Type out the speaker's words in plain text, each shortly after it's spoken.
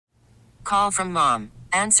Call from mom.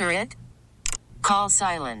 Answer it. Call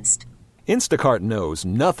silenced. Instacart knows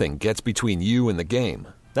nothing gets between you and the game.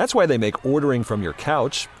 That's why they make ordering from your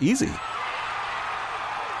couch easy.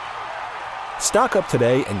 Stock up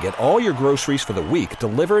today and get all your groceries for the week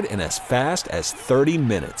delivered in as fast as 30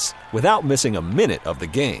 minutes without missing a minute of the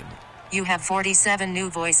game. You have 47 new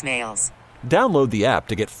voicemails. Download the app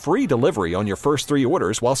to get free delivery on your first 3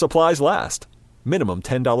 orders while supplies last. Minimum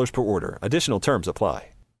 $10 per order. Additional terms apply.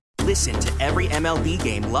 Listen to every MLB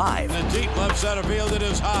game live. In the deep left center field, it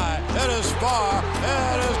is high, it is far,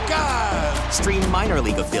 it is gone. Stream minor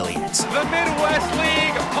league affiliates. The Midwest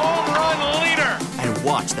League home run leader. And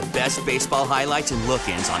watch the best baseball highlights and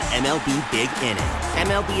look-ins on MLB Big Inning.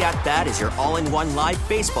 MLB At Bat is your all-in-one live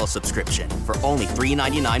baseball subscription for only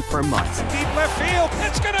 $3.99 per month. Deep left field,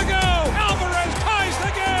 it's gonna go. Alvarez ties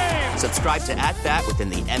the game. Subscribe to At Bat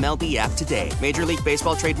within the MLB app today. Major League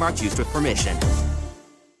Baseball trademarks used with permission.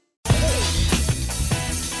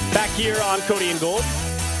 Back here on Cody and Gold.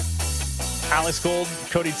 Alex Gold,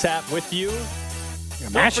 Cody Tapp with you.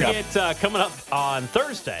 Don't forget, coming up on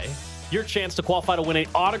Thursday, your chance to qualify to win an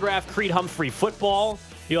autographed Creed Humphrey football.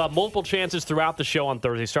 You'll have multiple chances throughout the show on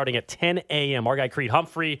Thursday, starting at 10 a.m. Our guy Creed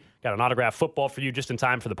Humphrey got an autographed football for you just in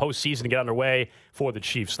time for the postseason to get underway for the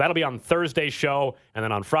Chiefs. So that'll be on Thursday's show. And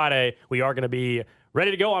then on Friday, we are going to be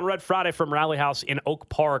ready to go on Red Friday from Rally House in Oak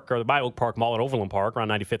Park, or by Oak Park Mall at Overland Park, around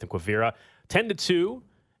 95th and Quivira, 10 to 2.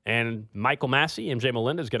 And Michael Massey, MJ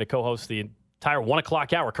Melinda, is going to co-host the entire 1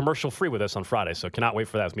 o'clock hour commercial-free with us on Friday. So cannot wait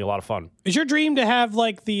for that. It's going to be a lot of fun. Is your dream to have,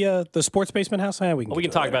 like, the sports basement house? Yeah, we can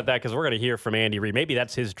talk about that because we're going to hear from Andy Reid. Maybe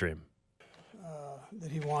that's his dream. That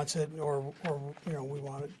he wants it, or we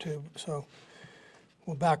want it too. So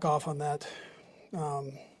we'll back off on that.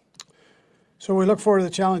 So we look forward to the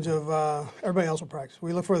challenge of everybody else will practice.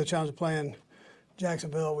 We look forward to the challenge of playing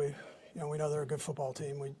Jacksonville. We know they're a good football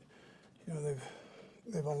team.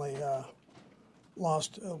 They've only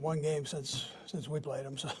lost one game since we played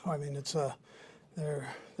them. So I mean, it's they're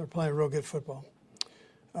playing real good football,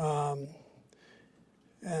 and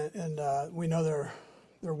we know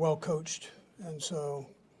they're well coached, and so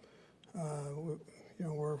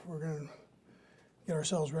we're going to get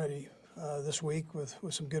ourselves ready this week with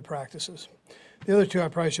some good practices. The other two I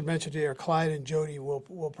probably should mention to you are Clyde and Jody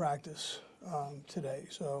will practice today.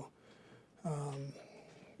 So.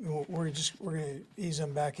 We're going to ease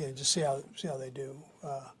them back in, just see how they do.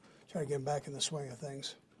 Try to get them back in the swing of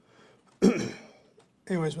things.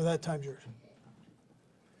 Anyways, with that, time's yours.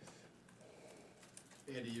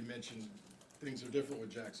 Andy, you mentioned things are different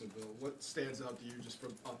with Jacksonville. What stands out to you just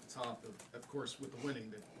from off the top? Of course, with the winning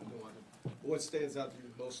that you wanted. What stands out to you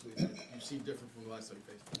mostly that you've seen different from the last time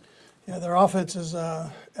you faced them? Yeah, their offense is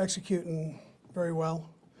executing very well.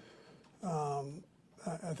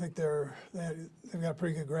 I think they've got a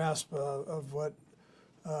pretty good grasp of what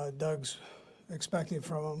Doug's expecting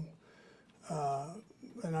from them.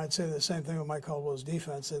 And I'd say the same thing with Mike Caldwell's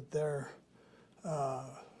defense, that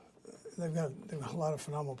they've got a lot of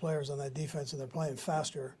phenomenal players on that defense, and they're playing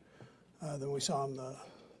faster than we saw them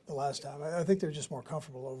the last time. I think they're just more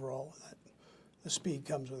comfortable overall. The speed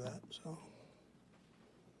comes with that. So.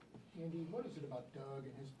 Andy, what is it about Doug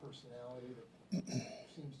and his personality that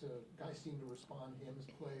guys seem to respond to him as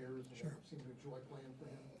players and sure. seem to enjoy playing for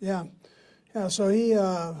him? Yeah. So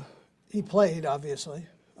he played obviously,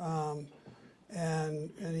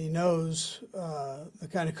 and he knows the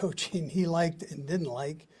kind of coaching he liked and didn't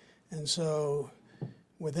like, and so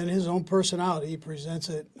within his own personality, he presents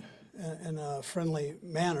it in a friendly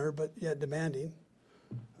manner, but yet demanding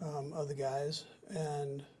of the guys,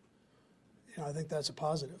 and I think that's a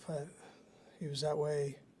positive. He was that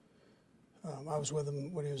way. I was with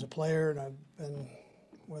him when he was a player, and I've been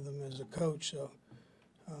with him as a coach, so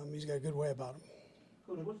he's got a good way about him.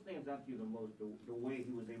 Cody, what stands out to you the most, the way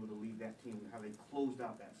he was able to lead that team, how they closed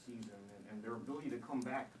out that season, and their ability to come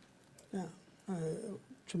back? Yeah,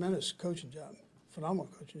 tremendous coaching job, phenomenal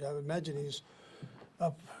coaching job. I imagine he's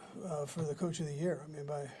up for the Coach of the Year. I mean,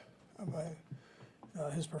 by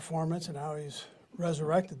his performance and how he's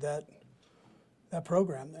resurrected that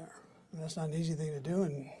program there. And that's not an easy thing to do,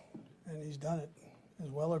 and he's done it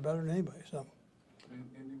as well or better than anybody. So.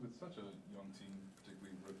 Andy, with such a young team,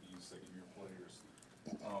 particularly rookies, second-year players,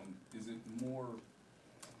 is it more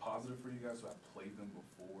positive for you guys to have played them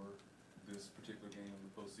before this particular game in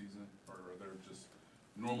the postseason, or are there just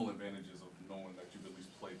normal advantages of knowing that you've at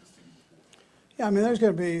least played this team before? Yeah, I mean, there's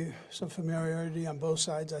going to be some familiarity on both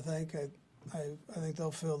sides, I think. I think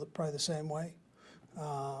they'll feel probably the same way.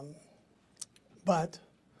 But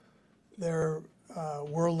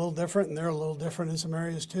we're a little different, and they're a little different in some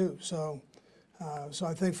areas too. So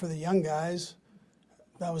I think for the young guys,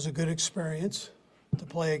 that was a good experience to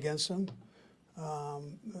play against them.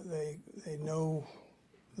 They know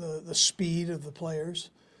the speed of the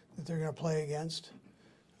players that they're going to play against,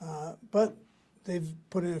 but they've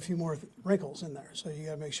put in a few more wrinkles in there, so you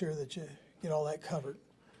got to make sure that you get all that covered.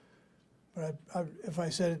 But if I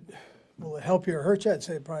said, will it help you or hurt you, I'd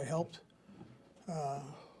say it probably helped.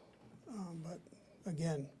 But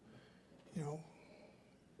again, you know,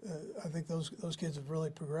 I think those kids have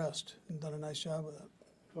really progressed and done a nice job with it.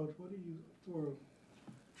 Coach, what do you, for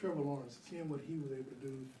Trevor Lawrence, seeing what he was able to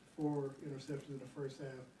do, 4 interceptions in the first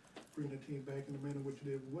half, bring the team back in the manner which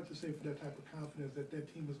you did, what to say for that type of confidence that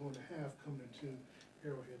team is going to have coming into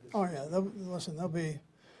Arrowhead this season? They'll be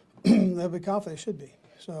they'll be confident. Should be.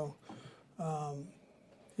 So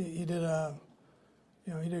he did a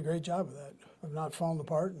great job of that, of not falling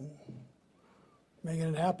apart and making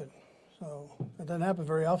it happen. So it doesn't happen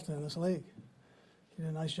very often in this league. He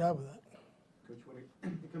did a nice job of that. Coach, when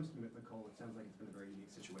it comes to McCall, it sounds like it's been a very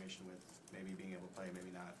unique situation with maybe being able to play,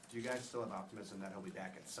 maybe not. Do you guys still have optimism that he'll be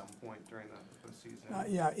back at some point during the season?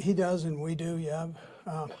 Yeah, he does, and we do. Yeah,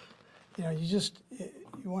 you know,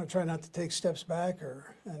 you want to try not to take steps back,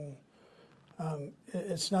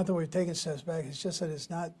 it's not that we've taken steps back. It's just that it's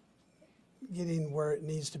not getting where it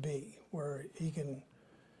needs to be, where he can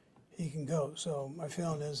go. So my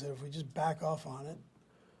feeling is that if we just back off on it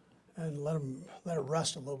and let it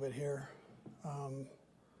rest a little bit here,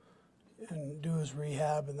 and do his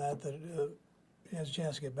rehab and that he has a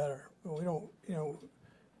chance to get better. But we don't, you know,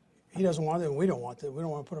 he doesn't want it and we don't want it. We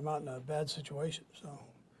don't want to put him out in a bad situation, so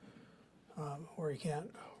where he can't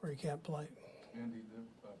play. Andy,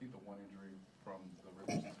 I think the one injury from the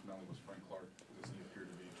regular season finale was Frank Clark. Does he appear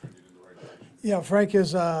to be trending in the right direction? Yeah, Frank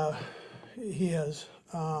is. He has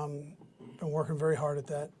been working very hard at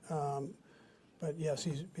that. But yes,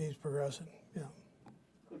 he's progressing. Yeah.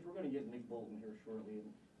 Coach, we're going to get Nick Bolton here shortly. And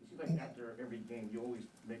it seems like after every game, you always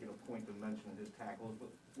make it a point to mention his tackles. But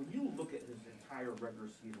when you look at his entire regular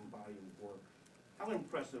season body of work, how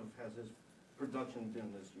impressive has his production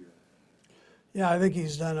been this year? Yeah, I think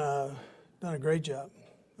he's done a great job.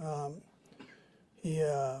 He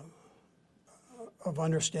of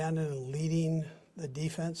understanding and leading the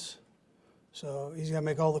defense. So he's got to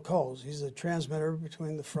make all the calls. He's the transmitter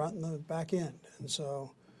between the front and the back end. And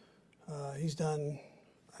so he's done,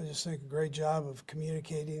 I just think, a great job of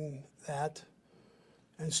communicating that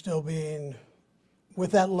and still being,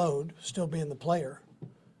 with that load, still being the player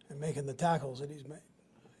and making the tackles that he's made.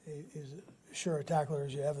 He's as sure a tackler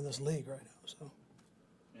as you have in this league right now. So.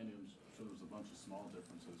 And so there's a bunch of small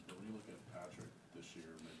differences, but when you look at Patrick this year,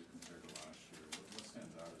 maybe compared to last year, what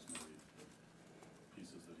stands out as maybe the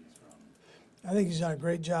pieces that he's from? I think he's done a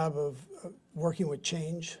great job of working with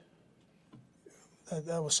change.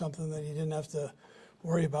 That was something that he didn't have to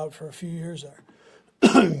worry about for a few years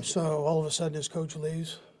there. So all of a sudden his coach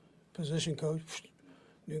leaves, position coach,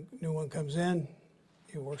 new one comes in,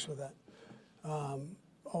 he works with that. All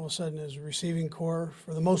of a sudden his receiving core,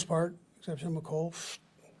 for the most part, exception of McCall,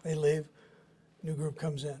 they leave, new group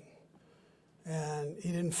comes in. And he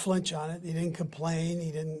didn't flinch on it, he didn't complain,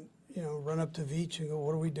 he didn't, you know, run up to Veach and go,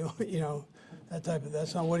 what are we doing? You know,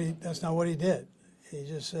 that's not what he did. He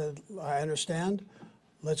just said, I understand,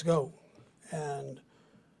 let's go. And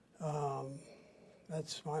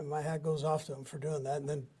that's my hat goes off to him for doing that, and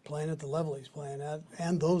then playing at the level he's playing at,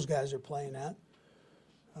 and those guys are playing at.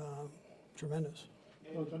 Tremendous.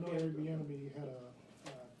 Coach, I know Eric Bieniemy had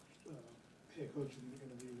a head coach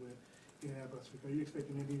interview with Indianapolis. Are you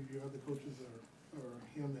expecting any of your other coaches or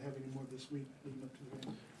him to have any more this week leading up to the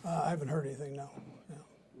game? I haven't heard anything, no.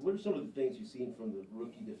 What are some of the things you've seen from the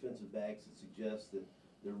rookie defensive backs that suggest that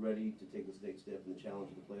they're ready to take this next step in the challenge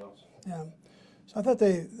of the playoffs? Yeah. So I thought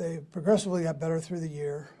they progressively got better through the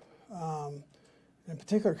year. In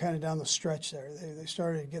particular, kind of down the stretch there. They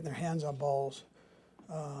started getting their hands on balls.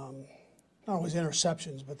 Not always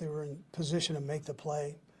interceptions, but they were in position to make the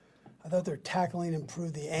play. I thought their tackling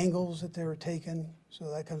improved the angles that they were taking.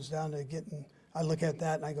 So that comes down to getting, I look at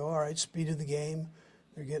that and I go, all right, speed of the game.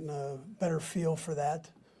 They're getting a better feel for that.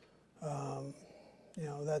 You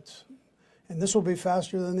know, and this will be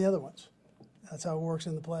faster than the other ones. That's how it works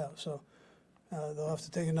in the playoffs. So they'll have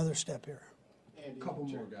to take another step here. Andy, couple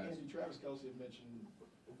more guys. Andy, Travis Kelce had mentioned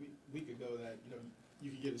a week ago that, you know, you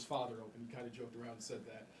could get his father open. He kind of joked around and said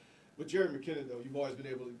that. With Jerry McKinnon, though, you've always been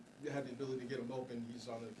able to have the ability to get him open. He's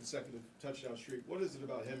on a consecutive touchdown streak. What is it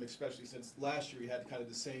about him, especially since last year he had kind of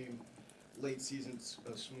the same late season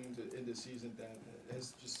swoon in this season that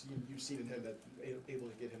has just you've seen in him that able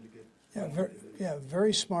to get him to get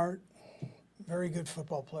very smart, very good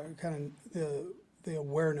football player. Kind of the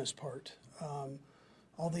awareness part.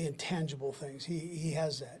 all the intangible things. He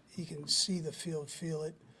has that. He can see the field, feel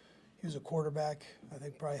it. He was a quarterback. I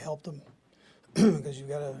think probably helped him because you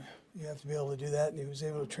have to be able to do that. And he was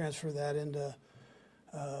able to transfer that into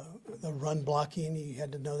the run blocking. He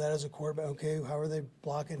had to know that as a quarterback. Okay, how are they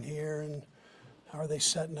blocking here, and how are they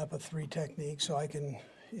setting up a 3 technique so I can,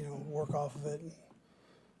 work off of it. And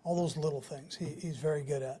all those little things he's very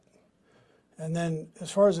good at. And then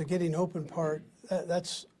as far as the getting open part,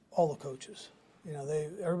 that's all the coaches.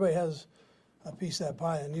 Everybody has a piece of that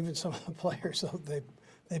pie, and even some of the players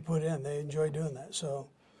they put in, they enjoy doing that. So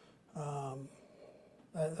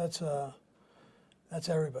that's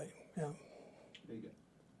everybody. Yeah. There you go.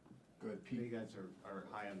 Good. Pete, you guys are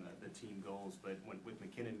high on the team goals, but with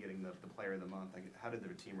McKinnon getting the player of the month, how did the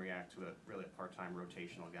team react to a part-time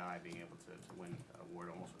rotational guy being able to win an award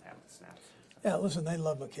almost with half the snaps? Yeah, listen, they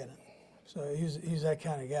love McKinnon. So he's that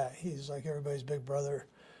kind of guy. He's like everybody's big brother,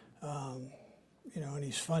 and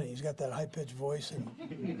he's funny. He's got that high-pitched voice, and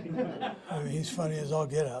he's funny as all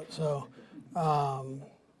get out. So,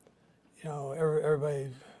 everybody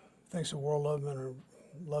thinks the world of him or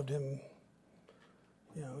loved him.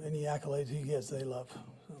 Any accolades he gets, they love.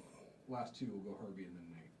 So. Last two will go Herbie and then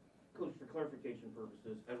Nate. Coach, for clarification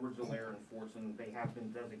purposes, Edwards-Helaire and Fortson, they have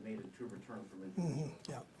been designated to return from injury.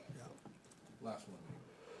 Yeah. Last one.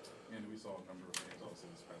 And we saw a number of games also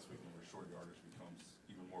this past week where short yardage becomes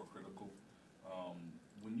even more critical.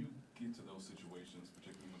 When you get to those situations,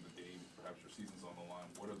 particularly when the game, perhaps your season's on the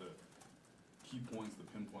line, what are the key points, the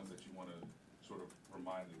pinpoints that you want to sort of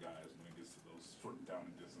remind the guys when it gets to those short and down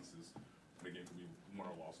distances? The game could be won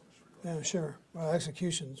or lost on the short yardage. Yeah, sure. Well,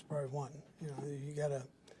 execution's probably one. You gotta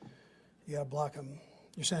block them.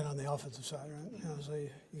 You're saying on the offensive side, right? So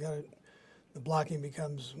the blocking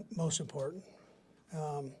becomes most important.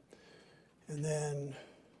 And then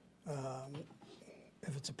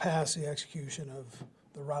if it's a pass, the execution of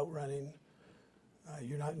the route running,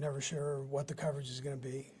 you're never sure what the coverage is going to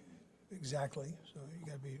be exactly. So you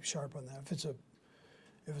got to be sharp on that.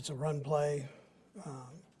 If it's a run play,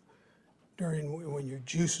 when your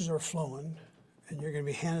juices are flowing and you're going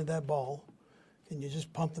to be handed that ball, can you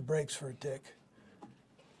just pump the brakes for a tick?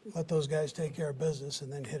 Let those guys take care of business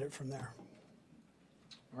and then hit it from there.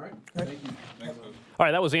 All right. Thank you. Thanks, Coach. All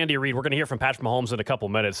right, that was Andy Reid. We're going to hear from Patrick Mahomes in a couple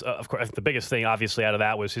minutes. Of course, the biggest thing, obviously, out of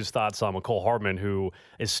that was his thoughts on McCole Hardman, who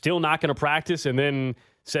is still not going to practice, and then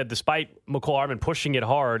said despite McCole Hardman pushing it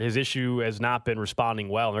hard, his issue has not been responding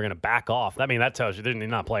well, and they're going to back off. I mean, that tells you they're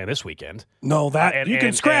not playing this weekend. No, you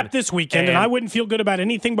can scrap this weekend, and I wouldn't feel good about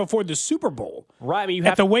anything before the Super Bowl. Right. I mean,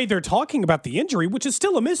 the way they're talking about the injury, which is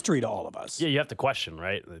still a mystery to all of us. Yeah, you have to question,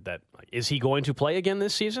 right? Is he going to play again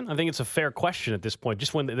this season? I think it's a fair question at this point.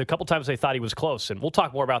 Just when the couple times they thought he was close, and we'll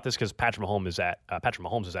talk more about this because Patrick Mahomes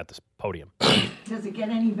is at this podium. Does it get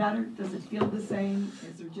any better? Does it feel the same?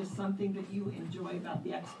 Is there just something that you enjoy about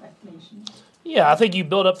the expectations? Yeah, I think you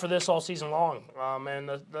build up for this all season long. And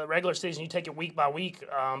the regular season, you take it week by week,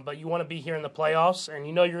 but you want to be here in the playoffs, and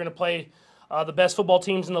you're going to play the best football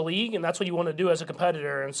teams in the league, and that's what you want to do as a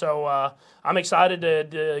competitor. And so I'm excited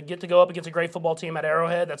to get to go up against a great football team at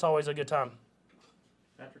Arrowhead. That's always a good time.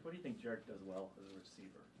 Patrick, what do you think Jarek does well as a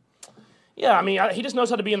receiver? Yeah, I mean, he just knows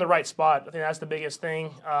how to be in the right spot. I think that's the biggest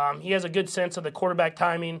thing. He has a good sense of the quarterback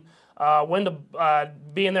timing, when to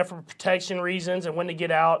be in there for protection reasons and when to get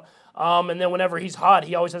out. And then whenever he's hot,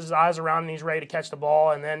 he always has his eyes around and he's ready to catch the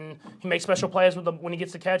ball. And then he makes special plays when he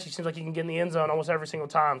gets the catch. He seems like he can get in the end zone almost every single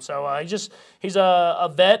time. So he's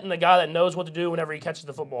a vet and a guy that knows what to do whenever he catches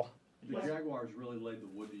the football. The Jaguars really laid the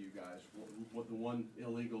wood to you guys with the one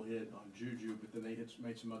illegal hit on Juju, but then they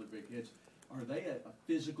made some other big hits. Are they a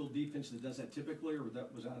physical defense that does that typically, or was that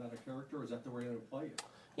out of character, or is that the way they would play it?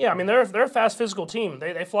 Yeah, I mean, they're a fast physical team.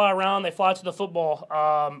 They fly around, they fly to the football.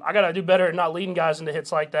 I got to do better at not leading guys into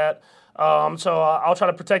hits like that. So I'll try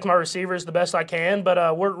to protect my receivers the best I can,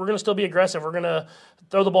 but we're going to still be aggressive. We're going to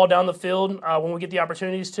throw the ball down the field when we get the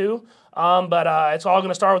opportunities to. But it's all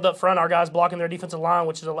going to start with up front, our guys blocking their defensive line,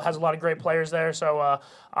 which has a lot of great players there. So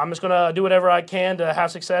I'm just going to do whatever I can to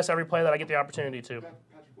have success every play that I get the opportunity to. Patrick,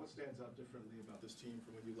 what stands out differently about this team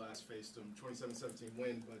from when you last faced them? 27-17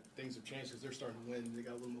 win, but things have changed because they're starting to win. They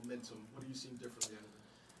got a little momentum. What do you see differently out of them?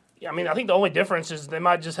 Yeah, I mean, I think the only difference is they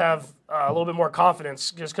might just have a little bit more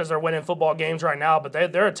confidence just because they're winning football games right now. But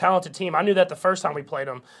they're a talented team. I knew that the first time we played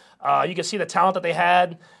them. You could see the talent that they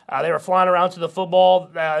had. They were flying around to the football.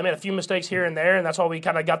 They made a few mistakes here and there, and that's why we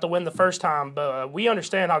kind of got the win the first time. But we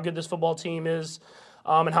understand how good this football team is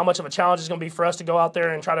and how much of a challenge it's going to be for us to go out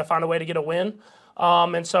there and try to find a way to get a win.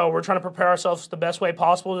 And so we're trying to prepare ourselves the best way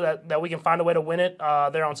possible that we can find a way to win it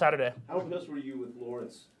there on Saturday. How impressed were you with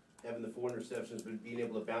Lawrence having the 4 interceptions, but being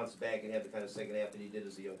able to bounce back and have the kind of second half that he did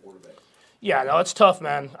as a young quarterback? Yeah, no, it's tough,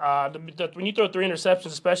 man. When you throw 3 interceptions,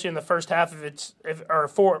 especially in the first half, or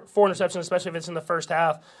four interceptions, especially if it's in the first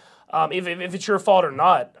half, if it's your fault or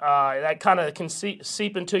not, that kind of can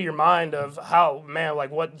seep into your mind of how, man, like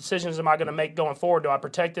what decisions am I going to make going forward? Do I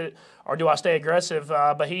protect it or do I stay aggressive?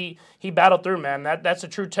 But he battled through, man. That's a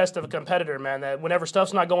true test of a competitor, man. That whenever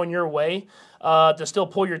stuff's not going your way, to still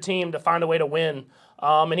pull your team to find a way to win.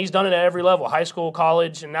 And he's done it at every level, high school,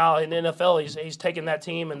 college, and now in the NFL, he's taken that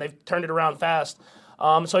team and they've turned it around fast.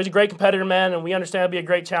 So he's a great competitor, man, and we understand it'll be a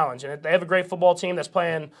great challenge. And they have a great football team that's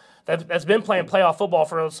been playing playoff football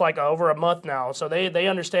for over a month now. So they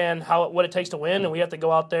understand what it takes to win, and we have to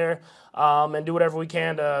go out there and do whatever we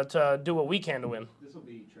can to do what we can to win. This will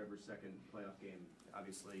be Trevor's second playoff game,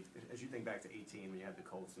 obviously. As you think back to 2018 when you had the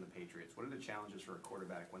Colts and the Patriots, what are the challenges for a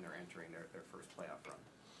quarterback when they're entering their first playoff run?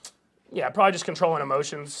 Yeah, probably just controlling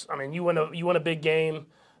emotions. I mean, you win a big game,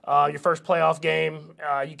 your first playoff game,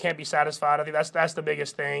 you can't be satisfied. I think that's the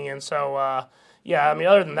biggest thing. And so, yeah, I mean,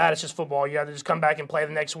 other than that, it's just football. You have to just come back and play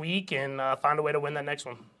the next week and find a way to win that next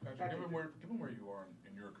one. Patrick, given where you are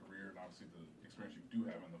in your career and obviously the experience you do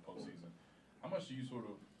have in the postseason, how much do you sort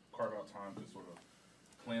of carve out time to sort of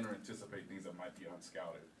plan or anticipate things that might be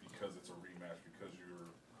unscouted because it's a rematch, because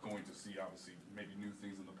you're going to see, obviously, maybe new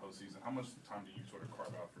things in the postseason? How much time do you sort of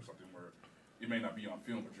carve out for something where it may not be on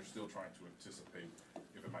film, but you're still trying to anticipate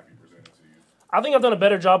if it might be presented to you? I think I've done a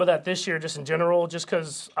better job of that this year, just in general, just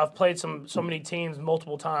because I've played so many teams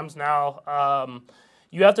multiple times now.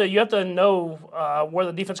 You have to know where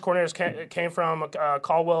the defense coordinators came from.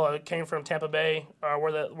 Caldwell came from Tampa Bay,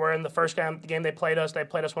 where in the first game they played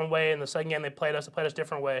us one way, and the second game they played us a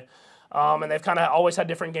different way. And they've kind of always had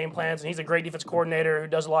different game plans, and he's a great defense coordinator who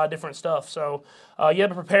does a lot of different stuff. So you have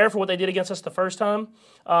to prepare for what they did against us the first time,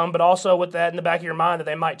 but also with that in the back of your mind that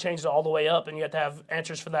they might change it all the way up, and you have to have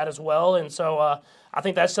answers for that as well. And so I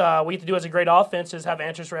think that's what we have to do as a great offense is have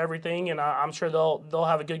answers for everything, and I'm sure they'll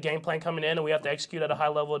have a good game plan coming in, and we have to execute at a high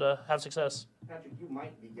level to have success. Patrick, you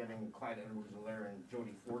might be getting Clyde Edwards-Helaire and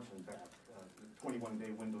Jody Fortson back. The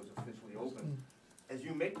 21-day window is officially open. As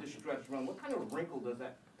you make this stretch run, what kind of wrinkle does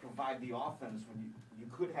that provide the offense when you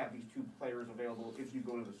could have these 2 players available if you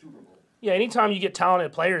go to the Super Bowl? Yeah, anytime you get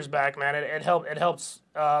talented players back, man, it helps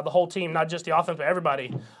the whole team, not just the offense, but everybody.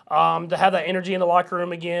 To have that energy in the locker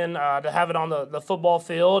room again, to have it on the football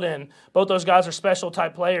field, and both those guys are special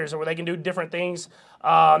type players where they can do different things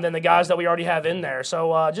than the guys that we already have in there.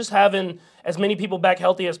 So just having as many people back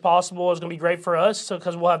healthy as possible is going to be great for us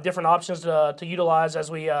because we'll have different options to utilize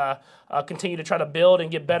as we continue to try to build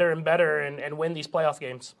and get better and better and win these playoff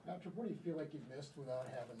games. Patrick, what do you feel like you've missed without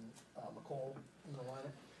having McCole in the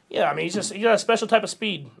lineup? Yeah, I mean, he's got a special type of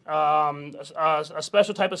speed, a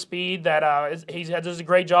special type of speed that he does a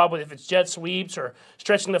great job with if it's jet sweeps or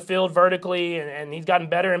stretching the field vertically, and he's gotten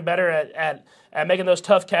better and better at making those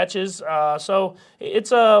tough catches. So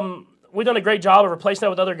it's we've done a great job of replacing that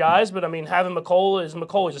with other guys, but I mean, having McCole,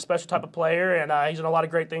 he's a special type of player, and he's done a lot of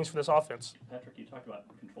great things for this offense. Patrick, you talked about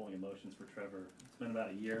controlling emotions for Trevor. It's been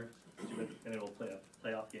about a year since you've been able to play a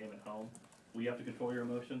playoff game at home. Will you have to control your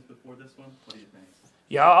emotions before this one? What do you think?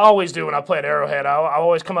 Yeah, I always do when I play at Arrowhead. I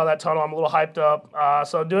always come out of that tunnel. I'm a little hyped up.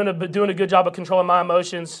 So doing a good job of controlling my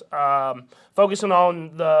emotions, focusing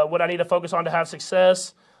on what I need to focus on to have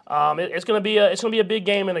success. It's going to be a big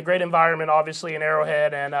game in a great environment, obviously in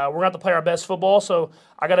Arrowhead, and we're going to have to play our best football. So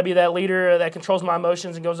I got to be that leader that controls my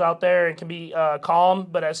emotions and goes out there and can be calm,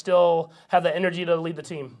 but I still have the energy to lead the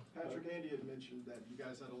team. Patrick, Andy had mentioned that you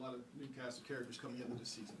guys had a lot of new cast of characters coming into this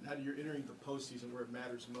season. Now you're entering the postseason where it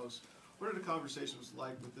matters most. What are the conversations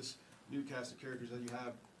like with this new cast of characters that you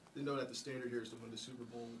have? They know that the standard here is to win the Super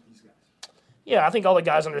Bowl with these guys. Yeah, I think all the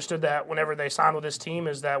guys understood that whenever they signed with this team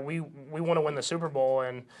is that we want to win the Super Bowl,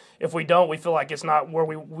 and if we don't, we feel like it's not where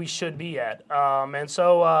we should be at. And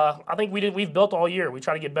so I think we've built all year. We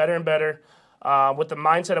try to get better and better with the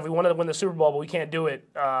mindset of we wanted to win the Super Bowl, but we can't do it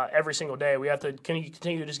every single day. We have to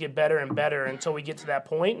continue to just get better and better until we get to that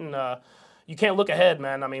point, and you can't look ahead,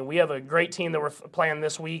 man. I mean, we have a great team that we're playing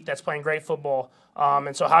this week that's playing great football.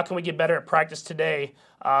 And so how can we get better at practice today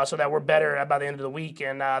so that we're better by the end of the week?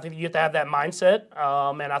 And I think you have to have that mindset,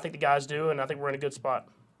 and I think the guys do, and I think we're in a good spot.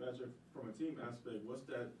 Patrick, from a team aspect, what's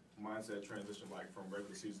that mindset transition like from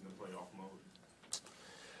regular season to playoff mode?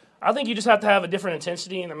 I think you just have to have a different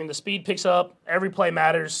intensity. And, I mean, the speed picks up. Every play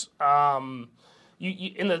matters.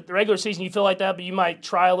 You in the regular season, you feel like that, but you might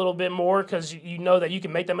try a little bit more because you know that you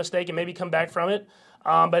can make that mistake and maybe come back from it.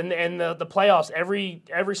 But in the playoffs, every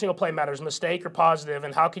single play matters, mistake or positive,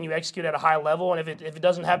 and how can you execute at a high level. And if it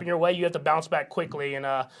doesn't happen your way, you have to bounce back quickly. And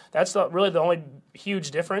that's really the only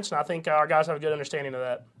huge difference. And I think our guys have a good understanding of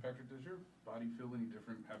that. Patrick, does your body feel any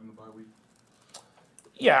different having the bye week?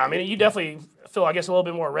 Yeah, I mean, you definitely feel, I guess, a little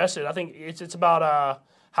bit more rested. I think it's about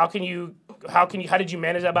how did you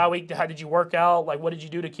manage that bye week? How did you work out? Like, what did you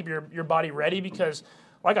do to keep your body ready? Because,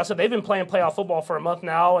 like I said, they've been playing playoff football for a month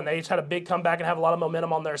now, and they've had a big comeback and have a lot of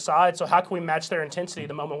momentum on their side. So how can we match their intensity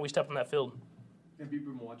the moment we step on that field? Have you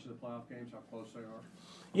been watching the playoff games, how close they are?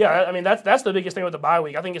 Yeah, I mean, that's the biggest thing with the bye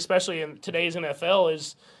week. I think especially in today's NFL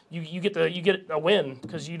is you get a win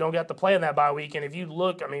because you don't get to play in that bye week. And if you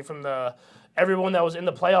look, I mean, from everyone that was in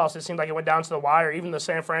the playoffs, it seemed like it went down to the wire. Even the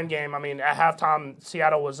San Fran game, I mean, at halftime,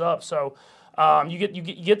 Seattle was up. So you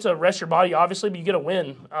get to rest your body, obviously, but you get a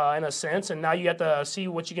win in a sense. And now you have to see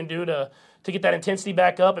what you can do to get that intensity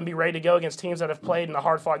back up and be ready to go against teams that have played in a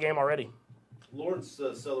hard-fought game already. Lawrence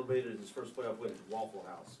celebrated his first playoff win at Waffle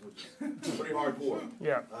House, which is pretty hardcore.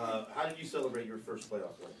 Yeah. How did you celebrate your first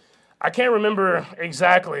playoff win? I can't remember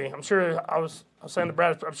exactly. I'm sure I was saying to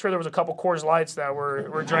Brad, I'm sure there was a couple Coors Lights that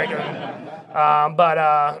were drinking.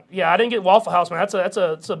 But yeah, I didn't get Waffle House, man. That's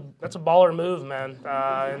a baller move, man.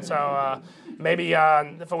 And so maybe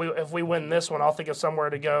if we win this one, I'll think of somewhere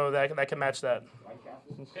to go that can match that.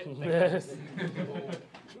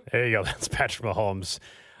 There you go. That's Patrick Mahomes.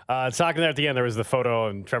 Talking there at the end, there was the photo,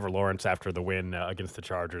 and Trevor Lawrence, after the win against the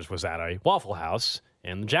Chargers, was at a Waffle House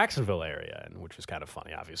in the Jacksonville area, and which was kind of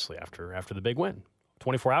funny, obviously, after the big win.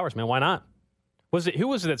 24 hours, man. Why not? Who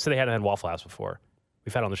was it that said they hadn't had Waffle House before?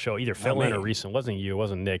 We've had on the show either Phil in or recent. It wasn't you. It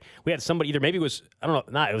wasn't Nick. We had somebody either. Maybe it was, I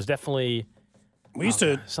don't know. It was definitely. We used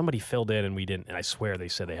to. Somebody filled in and we didn't. And I swear they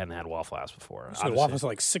said they hadn't had Waffle House before. So Waffle House at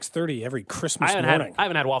like 6:30 every Christmas morning. I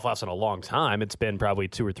haven't had Waffle House in a long time. It's been probably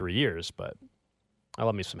 2 or 3 years, but I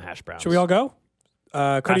love me some hash browns. Should we all go?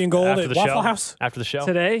 Cody and Gold at Waffle House after the show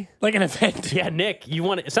today, like an event. Yeah, Nick, you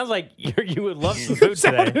want? It sounds like you would love some food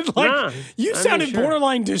today. You sounded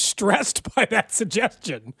borderline distressed by that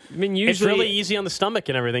suggestion. I mean, usually it's really easy on the stomach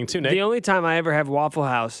and everything too, Nick. The only time I ever have Waffle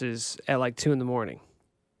House is at like 2 a.m.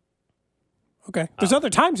 Okay, there's other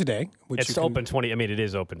times today. Which it's open 20. I mean, it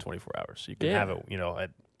is open 24 hours. So you can have it,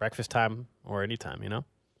 at breakfast time or any time.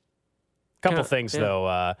 Couple things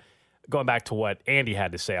though. Going back to what Andy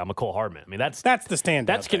had to say on McCole Hardman. I mean, that's the standout.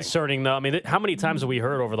 That's concerning, though. I mean, how many times have we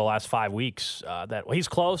heard over the last 5 weeks that he's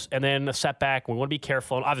close and then a setback? We want to be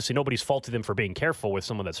careful. And obviously, nobody's faulted him for being careful with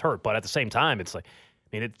someone that's hurt. But at the same time, it's like,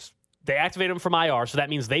 they activated him from IR, so that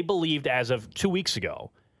means they believed as of 2 weeks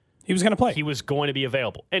ago he was going to play. He was going to be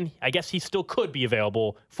available, and I guess he still could be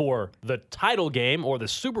available for the title game or the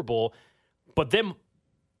Super Bowl. But them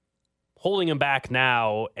holding him back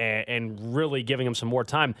now and really giving him some more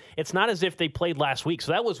time. It's not as if they played last week.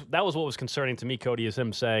 So that was what was concerning to me, Cody, is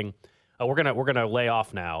him saying, "Oh, we're gonna lay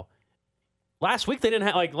off now." Last week they didn't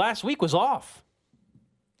have last week was off.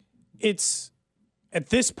 It's at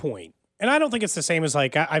this point, and I don't think it's the same as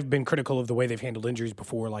I've been critical of the way they've handled injuries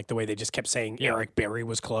before, like the way they just kept saying Eric Berry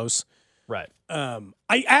was close. Right.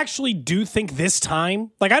 I actually do think this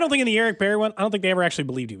time, I don't think in the Eric Berry one, I don't think they ever actually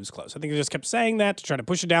believed he was close. I think they just kept saying that to try to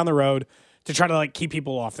push it down the road, to try to keep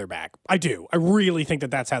people off their back. I do. I really think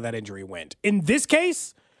that that's how that injury went. In this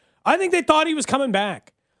case, I think they thought he was coming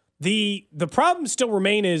back. The problem still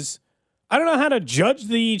remain is I don't know how to judge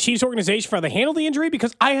the Chiefs organization for how they handle the injury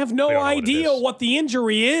because I have no idea what the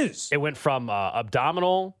injury is. It went from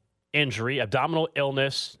abdominal injury, abdominal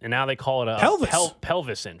illness, and now they call it a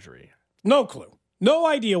pelvis injury. No clue. No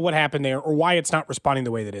idea what happened there or why it's not responding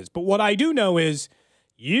the way that it is. But what I do know is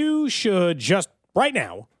you should just, right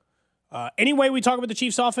now, any way we talk about the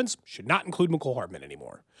Chiefs offense should not include McCole Hardman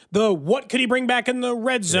anymore. The what could he bring back in the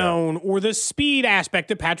red zone or the speed aspect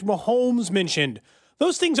that Patrick Mahomes mentioned,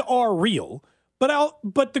 those things are real.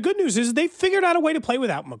 But the good news is they figured out a way to play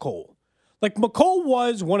without McCole. McCole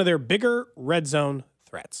was one of their bigger red zone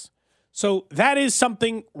threats. So that is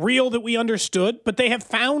something real that we understood, but they have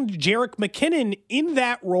found Jerick McKinnon in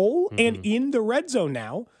that role and in the red zone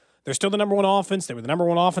now. They're still the number one offense. They were the number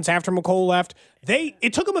one offense after McCole left.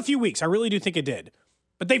 It took them a few weeks. I really do think it did.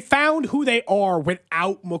 But they found who they are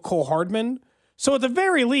without McCole Hardman. So at the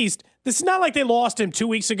very least, this is not like they lost him 2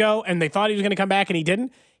 weeks ago and they thought he was going to come back and he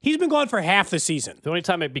didn't. He's been gone for half the season. The only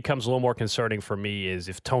time it becomes a little more concerning for me is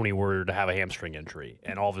if Tony were to have a hamstring injury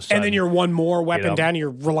and all of a sudden, and then you're one more weapon down. You're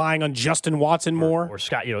relying on Justin Watson more, or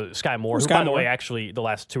Sky Moore, who by the way actually the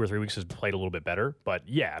last 2 or 3 weeks has played a little bit better. But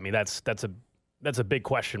yeah, I mean that's a big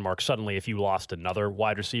question mark suddenly if you lost another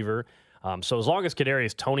wide receiver. So as long as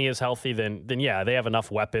Kadarius Toney is healthy, then yeah, they have enough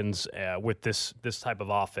weapons with this type of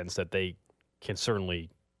offense that they can certainly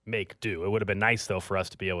make do. It would have been nice, though, for us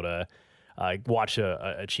to be able to watch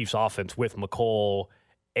a Chiefs offense with McColl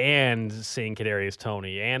and seeing Kadarius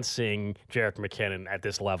Toney and seeing Jerick McKinnon at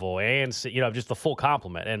this level and, just the full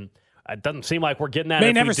complement. And it doesn't seem like we're getting that.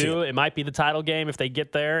 If we do, it might be the title game if they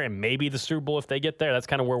get there and maybe the Super Bowl if they get there. That's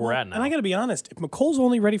kind of where we're at now. And I got to be honest, if McColl's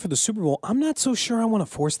only ready for the Super Bowl, I'm not so sure I want to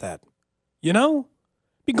force that.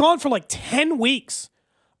 Be gone for like 10 weeks.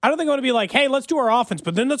 I don't think I want to be like, hey, let's do our offense,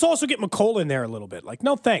 but then let's also get McColl in there a little bit. Like,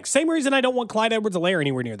 no thanks. Same reason I don't want Clyde Edwards-Helaire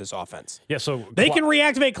anywhere near this offense. Yeah, so they can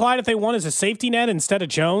reactivate Clyde if they want as a safety net instead of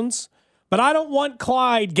Jones, but I don't want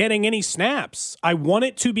Clyde getting any snaps. I want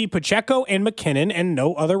it to be Pacheco and McKinnon and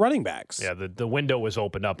no other running backs. Yeah, the window was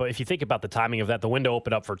opened up. But if you think about the timing of that, the window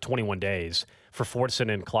opened up for 21 days for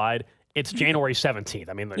Fortson and Clyde. It's January 17th.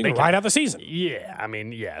 I mean, you can ride out the season.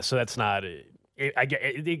 Yeah, so that's not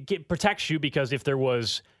it protects you because if there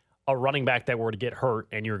was a running back that were to get hurt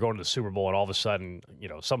and you're going to the Super Bowl and all of a sudden,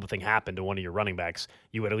 something happened to one of your running backs,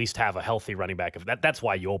 you would at least have a healthy running back. That's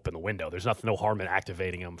why you open the window. There's no harm in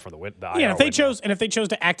activating him for the IR if they chose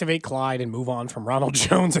to activate Clyde and move on from Ronald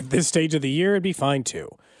Jones at this stage of the year, it'd be fine too.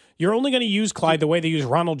 You're only going to use Clyde the way they used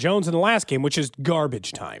Ronald Jones in the last game, which is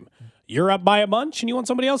garbage time. You're up by a bunch and you want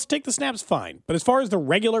somebody else to take the snaps, fine. But as far as the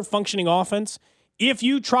regular functioning offense, if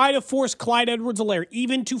you try to force Clyde Edwards-Helaire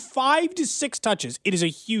even to 5 to 6 touches, it is a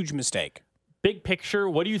huge mistake. Big picture,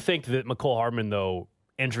 what do you think that McCole Hardman, though,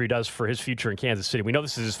 injury does for his future in Kansas City? We know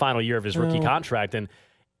this is his final year of his rookie contract, and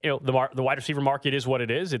the wide receiver market is what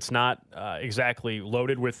it is. It's not exactly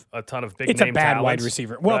loaded with a ton of big name talents. It's a bad wide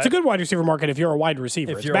receiver. Well, it's a good wide receiver market if you're a wide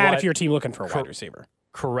receiver. It's bad if you're a team looking for a wide receiver.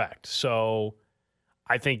 Correct. So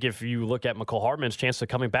I think if you look at McCole Hardman's chance of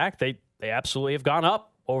coming back, they absolutely have gone up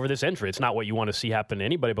over this injury. It's not what you want to see happen to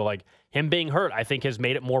anybody, but like him being hurt, I think has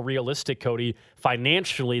made it more realistic, Cody,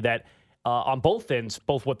 financially that on both ends,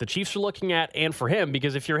 both what the Chiefs are looking at and for him,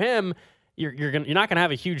 because if you're him, you're not going to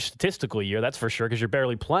have a huge statistical year, that's for sure, because you're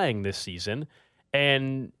barely playing this season.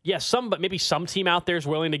 And yes, maybe some team out there is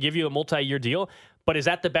willing to give you a multi-year deal, but is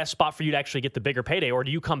that the best spot for you to actually get the bigger payday? Or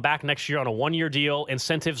do you come back next year on a 1-year deal,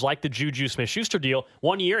 incentives like the Juju Smith-Schuster deal,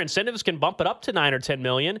 1 year, incentives can bump it up to $9 or $10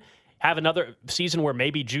 million, have another season where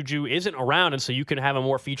maybe Juju isn't around, and so you can have a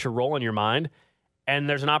more feature role in your mind, and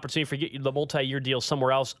there's an opportunity for you the multi-year deal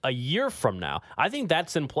somewhere else a year from now. I think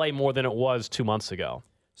that's in play more than it was 2 months ago.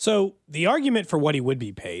 So the argument for what he would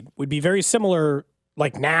be paid would be very similar,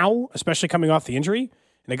 like now, especially coming off the injury,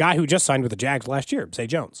 and a guy who just signed with the Jags last year, Zay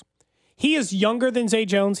Jones. He is younger than Zay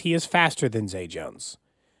Jones. He is faster than Zay Jones.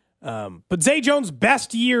 But Zay Jones'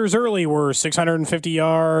 best years early were 650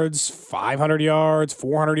 yards, 500 yards,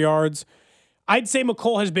 400 yards. I'd say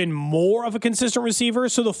McCole has been more of a consistent receiver,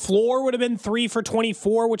 so the floor would have been 3 for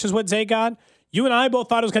 24, which is what Zay got. You and I both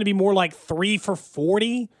thought it was going to be more like 3 for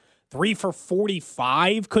 40, 3 for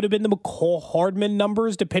 45 could have been the McCole Hardman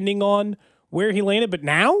numbers, depending on where he landed. But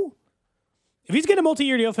now, if he's getting a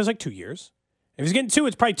multi-year deal, it feels like 2 years. If he's getting 2,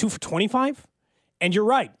 it's probably 2 for 25. And you're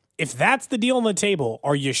right. If that's the deal on the table,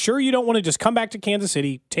 are you sure you don't want to just come back to Kansas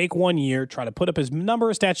City, take 1 year, try to put up as number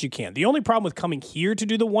of stats you can? The only problem with coming here to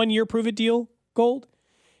do the 1 year prove it deal, Gold,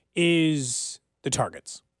 is the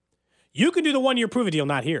targets. You can do the 1 year prove it deal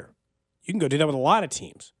not here. You can go do that with a lot of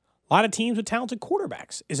teams. A lot of teams with talented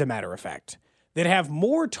quarterbacks, as a matter of fact, that have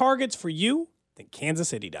more targets for you than Kansas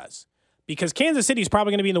City does. Because Kansas City is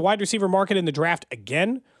probably going to be in the wide receiver market in the draft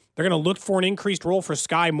again. They're going to look for an increased role for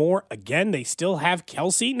Sky Moore. Again, they still have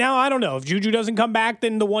Kelsey. Now, I don't know. If Juju doesn't come back,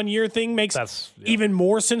 then the 1 year thing makes even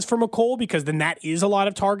more sense for McCole, because then that is a lot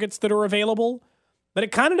of targets that are available. But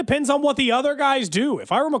it kind of depends on what the other guys do.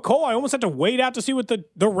 If I were McCole, I almost have to wait out to see what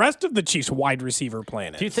the rest of the Chiefs wide receiver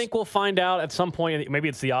plan is. Do you think we'll find out at some point? Maybe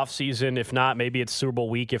it's the offseason. If not, maybe it's Super Bowl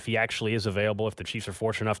week if he actually is available, if the Chiefs are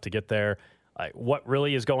fortunate enough to get there. What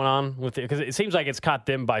really is going on with it? Because it seems like it's caught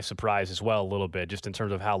them by surprise as well a little bit, just in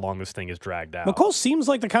terms of how long this thing is dragged out. McCole seems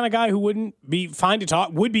like the kind of guy who would be fine to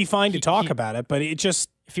talk about it, but it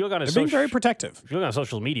just, if you look on his being very protective. If you look on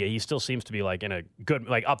social media, he still seems to be like in a good,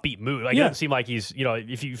 like upbeat mood. Like, it doesn't seem like he's,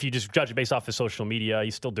 if you just judge it based off his social media,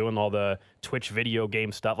 he's still doing all the Twitch video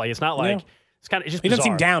game stuff. Like, it's not like it's kind of, it's just he bizarre.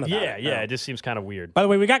 doesn't seem down about it. Yeah, it just seems kind of weird. By the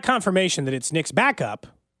way, we got confirmation that it's Nick's backup,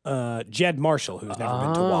 Jed Marshall, who's never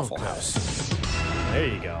been to Waffle House. There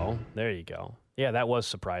you go. Yeah, that was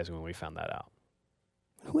surprising when we found that out.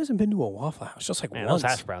 Who hasn't been to a Waffle House? Just like Man, once.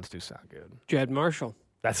 Those hash browns do sound good. Jed Marshall.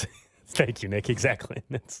 That's thank you, Nick. Exactly.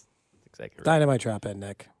 That's exactly right. Dynamite drop in,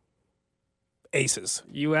 Nick. Aces.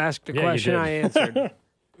 You asked a question, I answered. It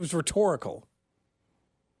was rhetorical.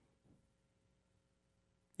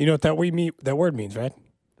 You know what that word means, right?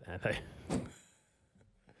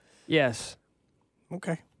 Yes.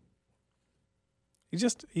 Okay. I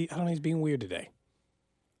don't know, he's being weird today.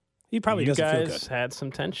 He probably doesn't feel good. You guys had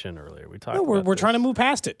some tension earlier. We talked No, we're trying to move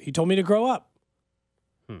past it. He told me to grow up.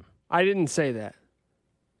 I didn't say that.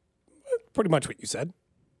 Pretty much what you said.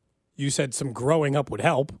 You said some growing up would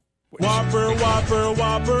help. Whenever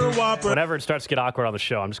it starts to get awkward on the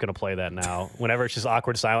show, I'm just going to play that now. Whenever it's just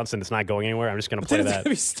awkward silence and it's not going anywhere, I'm just going to play Then it's that. going to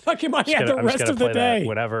be stuck in my head the rest of the day.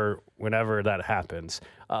 Whenever that happens.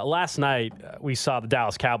 Last night, we saw the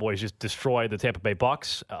Dallas Cowboys just destroy the Tampa Bay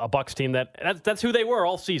Bucks, a Bucks team that's who they were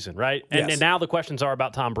all season, right? And now the questions are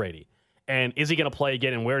about Tom Brady. And is he going to play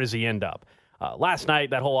again, and where does he end up? Last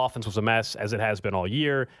night, that whole offense was a mess, as it has been all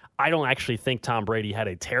year. I don't actually think Tom Brady had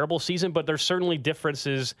a terrible season, but there's certainly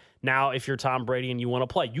differences now if you're Tom Brady and you want to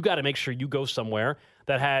play. You got to make sure you go somewhere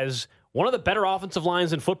that has one of the better offensive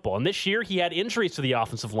lines in football. And this year, he had injuries to the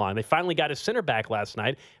offensive line. They finally got his center back last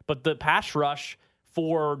night, but the pass rush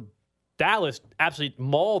for Dallas absolutely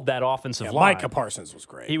mauled that offensive line. Micah Parsons was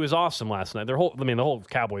great. He was awesome last night. The whole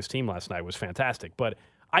Cowboys team last night was fantastic, but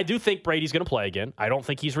I do think Brady's going to play again. I don't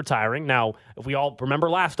think he's retiring. Now, if we all remember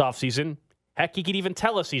last offseason, heck, he could even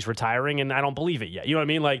tell us he's retiring, and I don't believe it yet. You know what I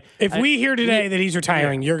mean? Like, if we hear today that he's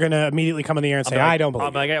retiring, you're going to immediately come in the air and say, I don't believe it.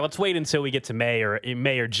 I'll be like, hey, let's wait until we get to May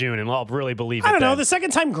or June, and I'll really believe it. I don't know. then. The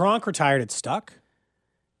second time Gronk retired, it stuck.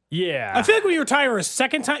 Yeah. I feel like when you retire a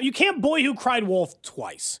second time, you can't boy who cried wolf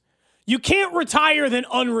twice. You can't retire then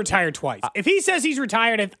unretire twice. If he says he's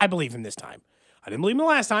retired, I believe him this time. I didn't believe him the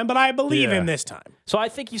last time, but I believe him this time. So I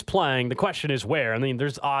think he's playing. The question is where. I mean,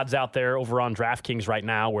 there's odds out there over on DraftKings right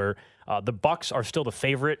now where the Bucs are still the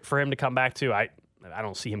favorite for him to come back to. I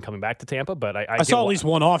don't see him coming back to Tampa, but I saw at least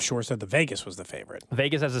one offshore said the Vegas was the favorite.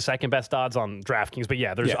 Vegas has the second best odds on DraftKings, but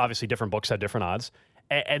there's obviously different books have different odds.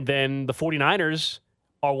 And then the 49ers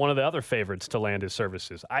are one of the other favorites to land his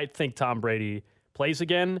services. I think Tom Brady plays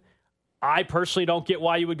again. I personally don't get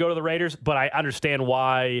why you would go to the Raiders, but I understand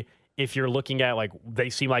why. If you're looking at, like, they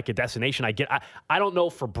seem like a destination, I don't know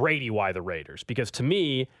for Brady why the Raiders, because to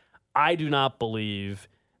me, I do not believe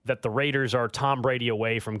that the Raiders are Tom Brady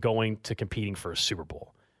away from going to competing for a Super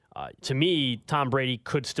Bowl. To me, Tom Brady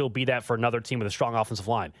could still be that for another team with a strong offensive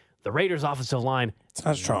line. The Raiders' offensive line, it's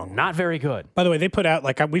not strong. Not very good. By the way, they put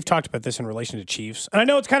out, we've talked about this in relation to Chiefs, and I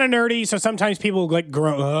know it's kind of nerdy, so sometimes people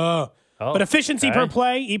grow, but efficiency per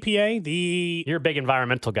play, EPA, You're a big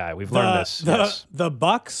environmental guy. We've learned this. The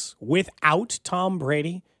Bucs, without Tom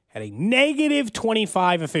Brady, had a negative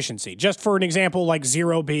 25 efficiency. Just for an example, like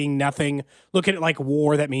 0 being nothing. Look at it like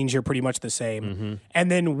WAR, that means you're pretty much the same. Mm-hmm.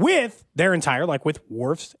 And then with their entire, like with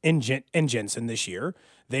Wirfs and Jensen this year,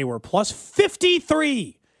 they were plus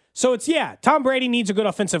 53. So it's, Tom Brady needs a good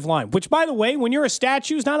offensive line, which, by the way, when you're a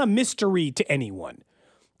statue, is not a mystery to anyone.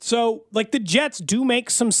 So, the Jets do make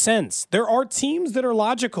some sense. There are teams that are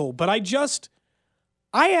logical, but I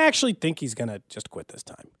actually think he's going to just quit this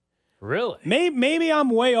time. Really? Maybe I'm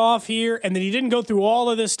way off here, and then he didn't go through all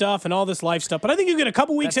of this stuff and all this life stuff, but I think you get a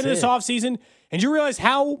couple weeks into this offseason, and you realize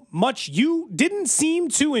how much you didn't seem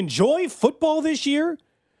to enjoy football this year.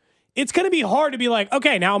 It's going to be hard to be like,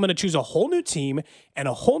 okay, now I'm going to choose a whole new team and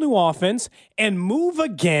a whole new offense and move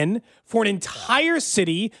again for an entire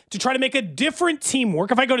city to try to make a different team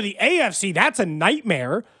work. If I go to the AFC, that's a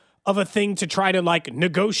nightmare of a thing to try to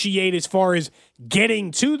negotiate as far as getting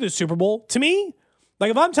to the Super Bowl. To me,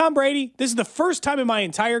 if I'm Tom Brady, this is the first time in my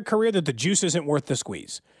entire career that the juice isn't worth the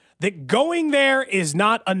squeeze. That going there is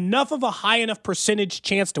not enough of a high enough percentage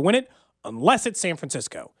chance to win it unless it's San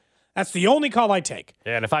Francisco. That's the only call I take.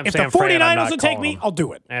 Yeah, and if I'm if Sam the 49ers Fran, I'm not will take calling me, them. I'll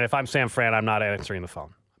do it. And if I'm Sam Fran, I'm not answering the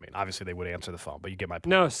phone. I mean, obviously they would answer the phone, but you get my point.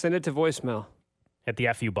 No, send it to voicemail. Hit the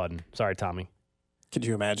FU button. Sorry, Tommy. Could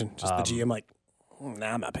you imagine? Just the GM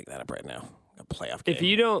I'm not picking that up right now. A playoff game.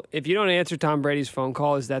 If you don't answer Tom Brady's phone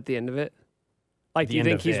call, is that the end of it? Do you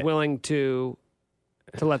think he's willing to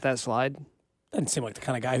let that slide? Doesn't seem like the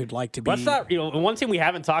kind of guy who'd like to be. Let's not, one thing we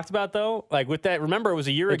haven't talked about, though, with that, remember it was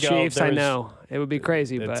a year ago. The Chiefs, I know. It would be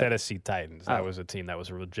crazy, the but. Tennessee Titans. That was a team that was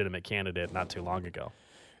a legitimate candidate not too long ago.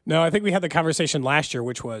 No, I think we had the conversation last year,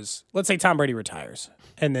 which was, let's say Tom Brady retires,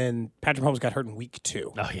 and then Patrick Mahomes got hurt in week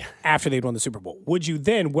 2. Oh, yeah. After they'd won the Super Bowl. Would you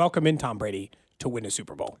then welcome in Tom Brady to win a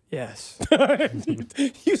Super Bowl? Yes.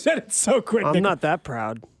 You said it so quick. I'm not that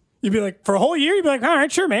proud. You'd be like, for a whole year, you'd be like, all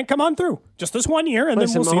right, sure, man, come on through. Just this 1 year, and then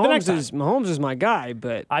we'll see the next time. Mahomes is my guy,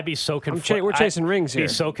 but I'd be so conflicted. We're chasing rings here. I'd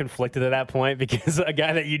be so conflicted at that point because a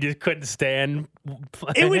guy that you just couldn't stand.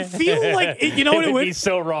 It would feel like, you know what it would be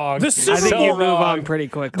so wrong. The Super I think Bowl you move on pretty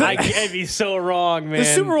quickly. It'd be so wrong, man. The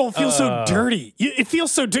Super Bowl feels so dirty. It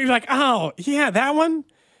feels so dirty. Like, oh, yeah, that one.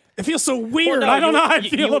 It feels so weird. I don't know how I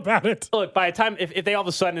feel about it. Look, by the time if they all of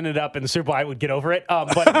a sudden ended up in the Super Bowl, I would get over it.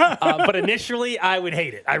 But initially, I would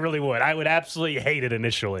hate it. I really would. I would absolutely hate it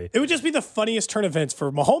initially. It would just be the funniest turn of events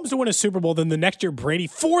for Mahomes to win a Super Bowl, then the next year Brady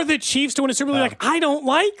for the Chiefs to win a Super Bowl. Like, I don't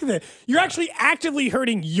like that. You're actually actively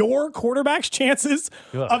hurting your quarterback's chances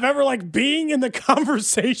of ever like being in the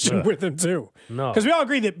conversation with him too. No, because we all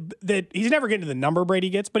agree that he's never getting to the number Brady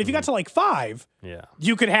gets. But if you got to like 5,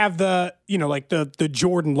 you could have the like the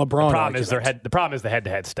Jordan LeBron. The problem is the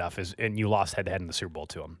head-to-head stuff and you lost head-to-head in the Super Bowl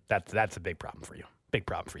to him. That's a big problem for you. Big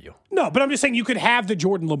problem for you. No, but I'm just saying you could have the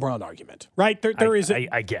Jordan LeBron argument, right? There is.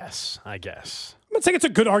 I guess. I'm not saying it's a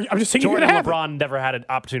good argument. I'm just saying Jordan you and LeBron never had an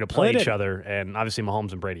opportunity to play each other, and obviously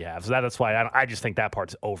Mahomes and Brady have. So that's why I just think that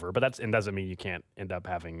part's over. But it doesn't mean you can't end up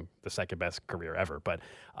having the second best career ever. But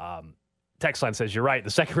text line says, you're right. The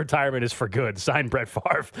second retirement is for good. Sign Brett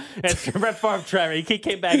Favre. It's Brett Favre, Trevor. He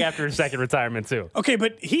came back after his second retirement, too. Okay,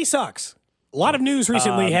 but he sucks. A lot of news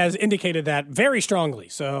recently has indicated that very strongly.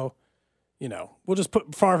 So, we'll just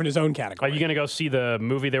put Favre in his own category. Are you going to go see the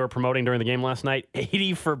movie they were promoting during the game last night,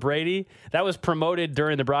 80 for Brady? That was promoted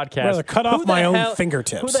during the broadcast. Well, cut off my own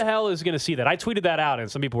fingertips. Who the hell is going to see that? I tweeted that out, and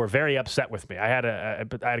some people were very upset with me. I had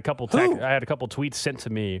a couple tweets sent to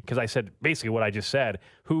me because I said basically what I just said.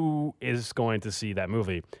 Who is going to see that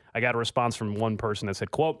movie? I got a response from one person that said,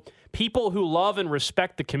 quote, people who love and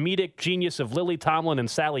respect the comedic genius of Lily Tomlin and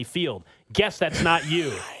Sally Field. Guess that's not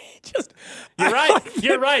you. You're right.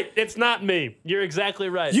 You're right. It's not me. You're exactly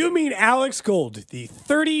right. You mean Alex Gold, the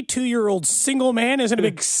 32-year-old single man, isn't a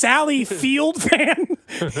big Sally Field fan?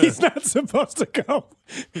 He's not supposed to go.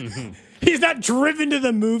 He's not driven to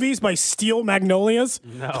the movies by Steel Magnolias.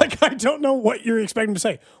 No. Like, I don't know what you're expecting to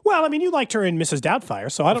say. Well, I mean, you liked her in Mrs.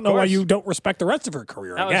 Doubtfire, so I don't know why you don't respect the rest of her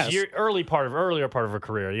career, that I guess. was your earlier part of her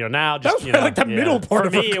career. Now just, that was like the middle part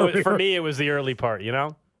of her career. For me, it was the early part,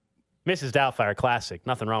 Mrs. Doubtfire, classic.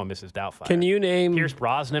 Nothing wrong with Mrs. Doubtfire. Can you name... Pierce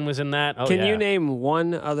Brosnan was in that. Can you name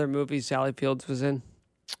one other movie Sally Fields was in?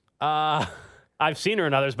 I've seen her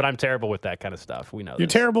in others, but I'm terrible with that kind of stuff. We know You're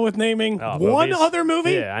terrible with naming one other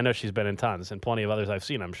movie? Yeah, I know she's been in tons, and plenty of others I've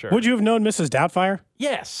seen, I'm sure. Would you have known Mrs. Doubtfire?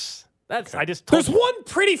 Yes. I just told There's one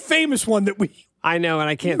pretty famous one that we... I know, and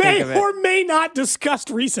I can't think of it. May or may not discussed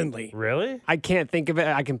recently. Really? I can't think of it.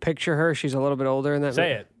 I can picture her. She's a little bit older in that Say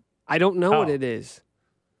movie. it. I don't know what it is.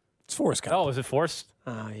 It's Forrest Gump. Oh, is it Forrest?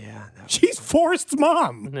 Oh, yeah. She's Forrest's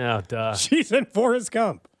mom. No, duh. She's in Forrest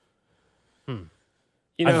Gump.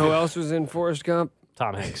 You know who else was in Forrest Gump?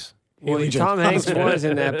 Tom Hanks. Well, Tom Hanks was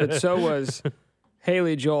in that, but so was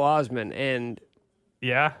Haley Joel Osment. And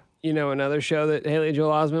yeah, another show that Haley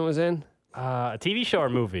Joel Osment was in? A TV show or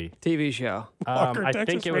movie? TV show. I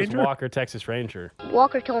think it was Walker, Texas Ranger.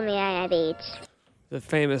 Walker told me I had AIDS. The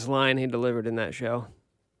famous line he delivered in that show.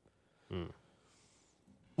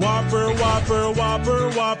 Whopper, Whopper, Whopper,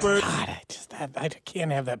 Whopper. God, I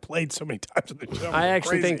can't have that played so many times in the show. I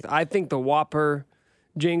think the Whopper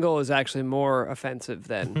jingle is actually more offensive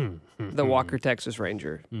than the Walker Texas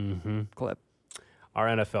Ranger clip. Our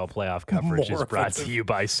NFL playoff coverage is brought to you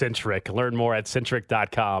by Centric. Learn more at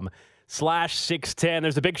centric.com/610.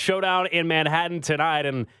 There's a big showdown in Manhattan tonight,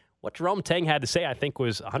 and what Jerome Tang had to say, I think,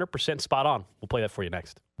 was 100% spot on. We'll play that for you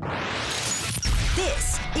next.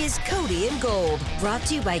 This is Cody and Gold, brought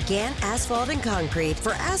to you by Gann Asphalt and Concrete.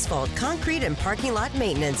 For asphalt, concrete, and parking lot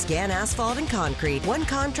maintenance, Gann Asphalt and Concrete. One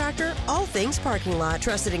contractor, all things parking lot.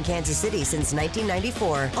 Trusted in Kansas City since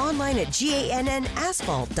 1994. Online at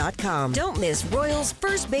GANNasphalt.com. Don't miss Royals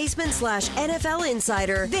first baseman / NFL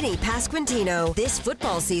insider, Vinny Pasquantino. This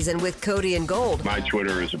football season with Cody and Gold. My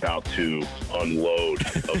Twitter is about to unload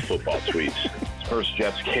of football tweets. First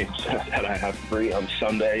Jets game that I have free on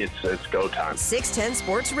Sunday. It's go time. 610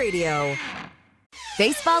 Sports Radio.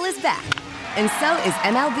 Baseball is back, and so is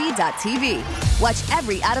MLB.tv. Watch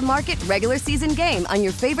every out-of-market regular season game on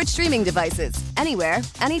your favorite streaming devices, anywhere,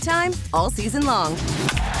 anytime, all season long.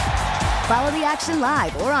 Follow the action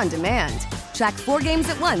live or on demand. Track 4 games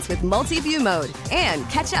at once with multi-view mode and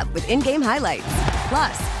catch up with in-game highlights.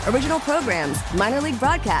 Plus, original programs, minor league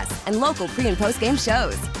broadcasts, and local pre- and post-game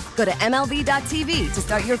shows. Go to MLB.tv to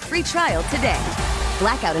start your free trial today.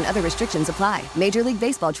 Blackout and other restrictions apply. Major League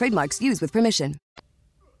Baseball trademarks used with permission.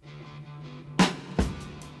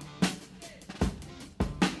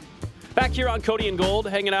 Back here on Cody and Gold,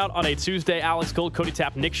 hanging out on a Tuesday. Alex Gold, Cody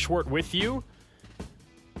Tapp, Nick Schwartz with you.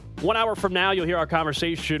 1 hour from now, you'll hear our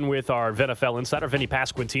conversation with our NFL insider, Vinny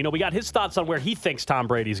Pasquantino. We got his thoughts on where he thinks Tom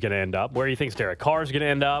Brady's going to end up, where he thinks Derek Carr's going to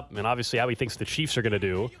end up, and obviously how he thinks the Chiefs are going to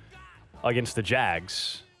do against the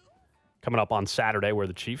Jags. Coming up on Saturday, where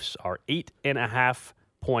the Chiefs are 8.5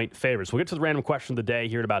 point favorites. We'll get to the random question of the day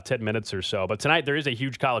here in about 10 minutes or so. But tonight there is a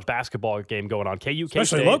huge college basketball game going on. KU, K-State.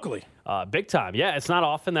 Especially locally. Big time. Yeah, it's not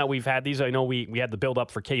often that we've had these. I know we had the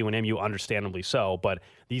build-up for KU and MU, understandably so. But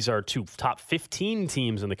these are two top 15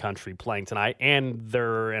 teams in the country playing tonight. And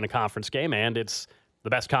they're in a conference game. And it's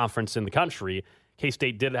the best conference in the country.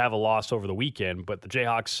 K-State did have a loss over the weekend. But the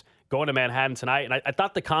Jayhawks going to Manhattan tonight. And I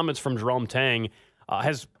thought the comments from Jerome Tang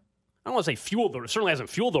has... I don't want to say certainly hasn't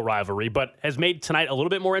fueled the rivalry, but has made tonight a little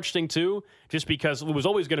bit more interesting too, just because it was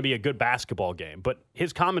always going to be a good basketball game. But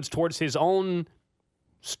his comments towards his own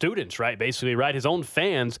students, right, basically, right, his own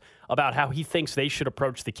fans about how he thinks they should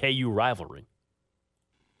approach the KU rivalry.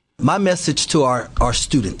 My message to our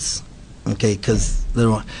students, okay, because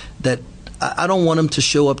that I don't want them to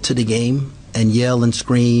show up to the game and yell and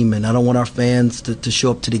scream, and I don't want our fans to show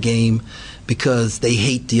up to the game because they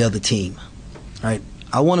hate the other team, right?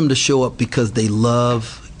 I want them to show up because they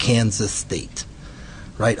love Kansas State,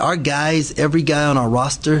 right? Our guys, every guy on our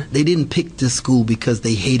roster, they didn't pick this school because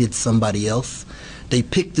they hated somebody else. They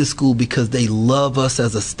picked this school because they love us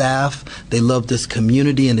as a staff, they love this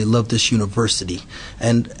community, and they love this university.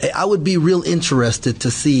 And I would be real interested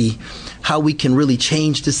to see how we can really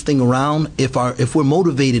change this thing around if we're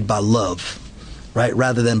motivated by love, right,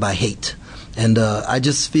 rather than by hate. And I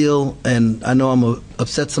just feel, and I know I'm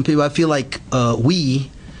upset some people, I feel like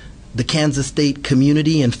we, the Kansas State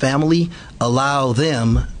community and family, allow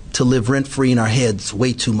them to live rent-free in our heads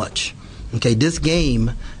way too much. Okay, this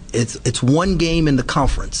game, it's one game in the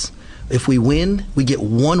conference. If we win, we get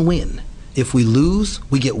one win. If we lose,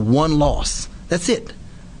 we get one loss. That's it.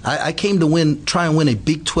 I came to try and win a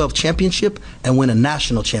Big 12 championship and win a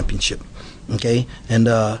national championship. Okay, and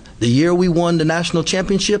the year we won the national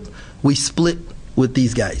championship, we split with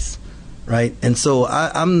these guys, right? And so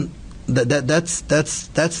that's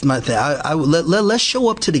my thing. Let's show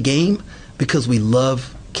up to the game because we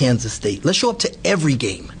love Kansas State. Let's show up to every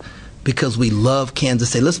game because we love Kansas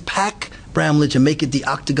State. Let's pack Bramlage and make it the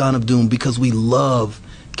Octagon of Doom because we love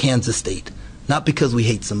Kansas State, not because we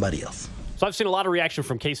hate somebody else. So I've seen a lot of reaction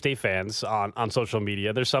from K-State fans on social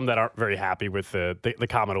media. There's some that aren't very happy with the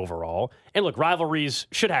comment overall. And look, rivalries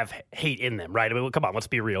should have hate in them, right? I mean, come on, let's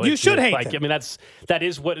be real. You should hate them. I mean, that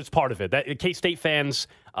is what is part of it. That K-State fans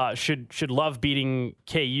should love beating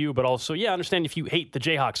KU, but also, yeah, understand if you hate the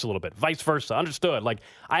Jayhawks a little bit. Vice versa. Understood. Like,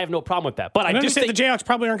 I have no problem with that. But I do think the Jayhawks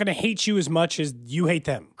probably aren't going to hate you as much as you hate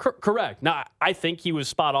them. Correct. Now, I think he was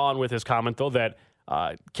spot on with his comment, though, that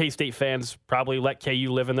K-State fans probably let KU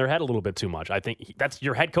live in their head a little bit too much. I think that's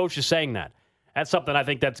your head coach is saying that. That's something I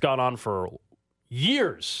think that's gone on for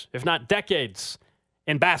years, if not decades,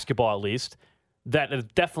 in basketball at least, that has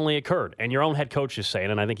definitely occurred. And your own head coach is saying,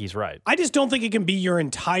 and I think he's right. I just don't think it can be your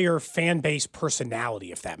entire fan base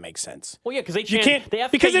personality, if that makes sense. Well, yeah, because you can't.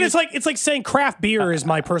 Because then it's like saying craft beer is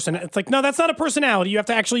my person. It's like, no, that's not a personality. You have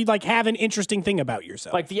to actually have an interesting thing about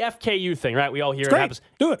yourself. Like the FKU thing, right? We all hear it happens.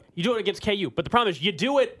 Do it. You do it against KU, but the problem is you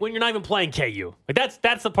do it when you're not even playing KU. Like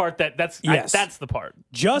that's the part that's the part.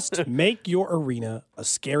 Just make your arena a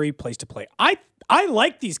scary place to play. I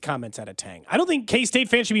like these comments out of Tang. I don't think K-State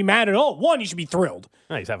fans should be mad at all. One, you should be thrilled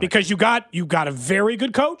because you got a very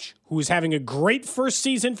good coach who is having a great first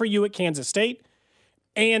season for you at Kansas State.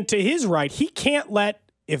 And to his right, he can't let,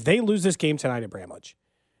 if they lose this game tonight at Bramlage,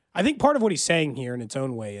 I think part of what he's saying here in its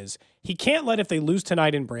own way is he can't let, if they lose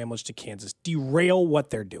tonight in Bramlage to Kansas, derail what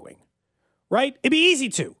they're doing, right? It'd be easy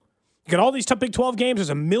to. You got all these tough Big 12 games. There's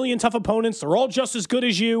a million tough opponents. They're all just as good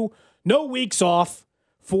as you. No weeks off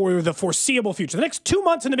for the foreseeable future. The next 2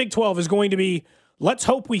 months in the Big 12 is going to be, let's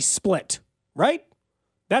hope we split, right?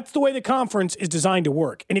 That's the way the conference is designed to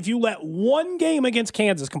work. And if you let one game against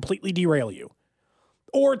Kansas completely derail you,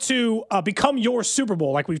 or to become your Super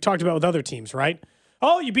Bowl, like we've talked about with other teams, right?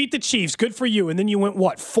 Oh, you beat the Chiefs, good for you. And then you went,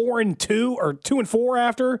 4-2 or 2-4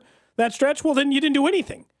 after that stretch? Well, then you didn't do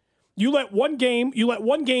anything. You let one game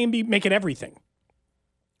make it everything.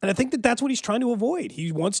 And I think that's what he's trying to avoid.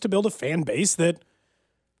 He wants to build a fan base that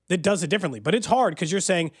does it differently. But it's hard because you're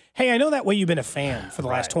saying, hey, I know that way you've been a fan for the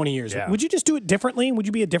last 20 years. Yeah. Would you just do it differently? Would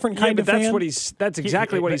you be a different kind of fan? That's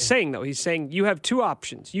exactly what he's saying, though. He's saying you have two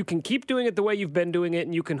options. You can keep doing it the way you've been doing it,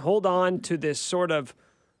 and you can hold on to this sort of,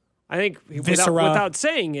 I think, without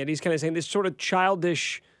saying it, he's kind of saying this sort of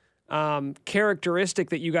childish characteristic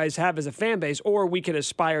that you guys have as a fan base, or we can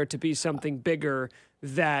aspire to be something bigger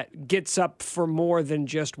that gets up for more than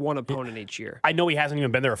just one opponent each year. I know he hasn't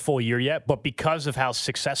even been there a full year yet, but because of how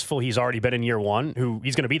successful he's already been in year one,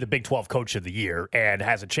 he's going to be the Big 12 Coach of the Year and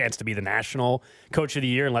has a chance to be the National Coach of the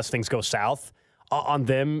Year unless things go south on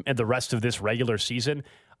them and the rest of this regular season.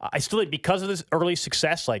 I still think because of this early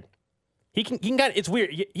success, He can it's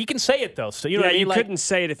weird. He can say it though. So you know what I mean? You couldn't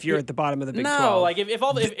say it if you're at the bottom of the Big 12. No, like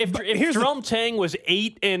if Jerome Tang was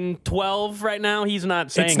 8-12 right now, he's not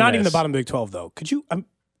saying it's not this. even the bottom of the Big 12 though. Could you?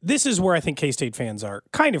 This is where I think K-State fans are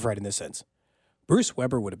kind of right in this sense. Bruce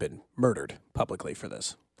Weber would have been murdered publicly for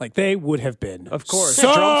this. Like they would have been, of course.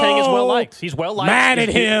 So Jerome Tang is well liked. He's well liked. Mad at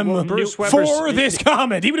him Bruce for this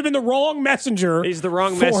comment. He would have been the wrong messenger. He's the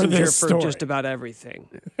wrong for messenger this for story. just about everything.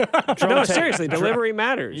 No, seriously, delivery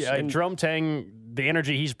matters. Yeah, and Jerome Tang, the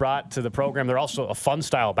energy he's brought to the program, they're also a fun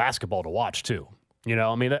style of basketball to watch too. You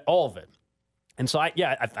know, I mean, all of it. And so,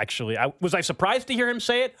 was I surprised to hear him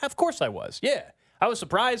say it? Of course I was. Yeah, I was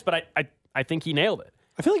surprised, but I think he nailed it.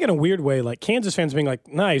 I feel like in a weird way, like Kansas fans being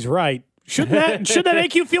like, "Nah, he's right." Should that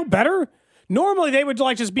make you feel better? Normally, they would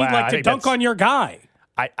just be to dunk on your guy.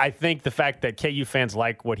 I think the fact that KU fans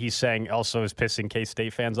like what he's saying also is pissing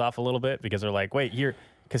K-State fans off a little bit because they're like, wait,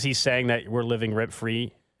 because he's saying that we're living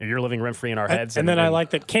rent-free, or you're living rent-free in our heads. And then I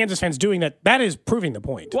like that Kansas fans doing that. That is proving the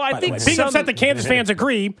point. Well, I think being upset that Kansas fans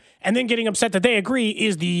agree and then getting upset that they agree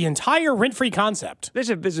is the entire rent-free concept. This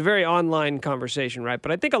is a very online conversation, right?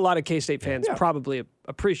 But I think a lot of K-State fans probably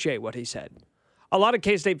appreciate what he said. A lot of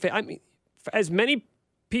K-State fans, I mean, as many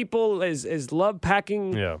people as love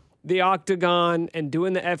packing the octagon and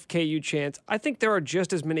doing the FKU chants, I think there are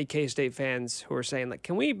just as many K-State fans who are saying, like,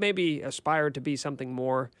 can we maybe aspire to be something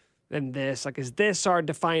more than this? Like, is this our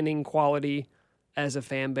defining quality as a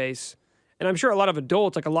fan base? And I'm sure a lot of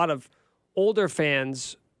adults, like a lot of older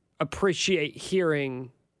fans, appreciate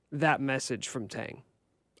hearing that message from Tang.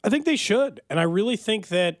 I think they should. And I really think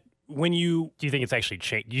that when you... Do you think it's actually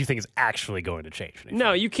changed? Do you think it's actually going to change?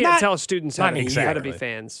 No, you can't tell students how to be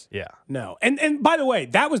fans. Yeah. No. And by the way,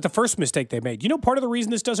 that was the first mistake they made. You know, part of the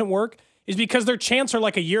reason this doesn't work is because their chants are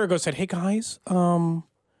like a year ago said, hey, guys,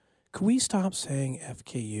 could we stop saying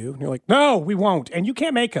FKU? And you're like, no, we won't. And you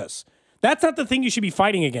can't make us. That's not the thing you should be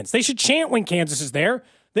fighting against. They should chant when Kansas is there.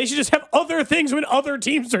 They should just have other things when other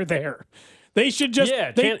teams are there. They should just,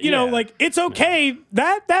 it's okay.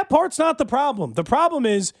 That part's not the problem. The problem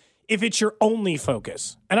is if it's your only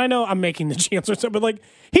focus. And I know I'm making the chants or something, but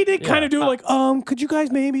he did kind of do could you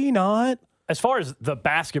guys maybe not? As far as the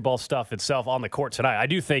basketball stuff itself on the court tonight, I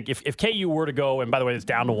do think if KU were to go, and by the way, it's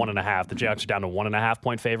down to 1.5, the Jayhawks are down to 1.5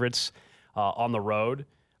 point favorites on the road.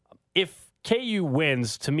 If KU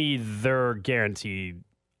wins, to me, they're guaranteed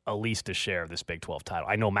at least a share of this Big 12 title.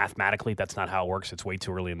 I know mathematically that's not how it works. It's way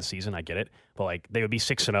too early in the season. I get it. But they would be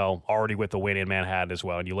 6-0 already with the win in Manhattan as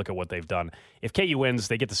well. And you look at what they've done. If KU wins,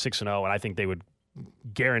 they get to 6-0, and I think they would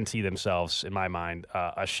guarantee themselves, in my mind,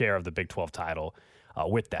 a share of the Big 12 title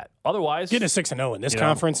with that. Otherwise, getting a 6-0 in this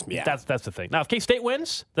conference, that's the thing. Now, if K-State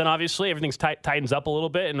wins, then obviously everything tightens up a little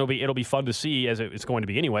bit, and it'll be fun to see, as it's going to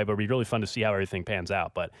be anyway. But it'll be really fun to see how everything pans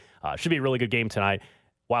out. But should be a really good game tonight.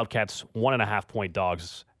 Wildcats 1.5 point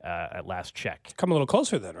dogs at last check. Come a little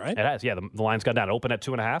closer then, right? It has, yeah. The line's gone down. Open at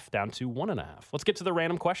 2.5, down to 1.5. Let's get to the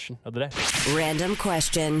random question of the day. Random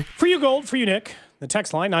question. For you, Gold. For you, Nick. The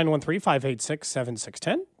text line,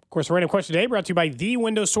 913-586-7610. Of course, the random question today brought to you by the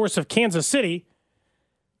window source of Kansas City.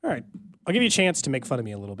 All right. I'll give you a chance to make fun of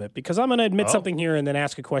me a little bit because I'm going to admit something here and then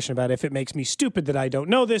ask a question about if it makes me stupid that I don't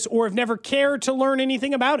know this or have never cared to learn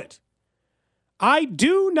anything about it. I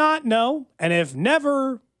do not know and have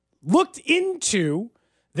never looked into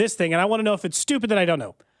this thing, and I want to know if it's stupid that I don't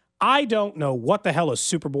know. I don't know what the hell a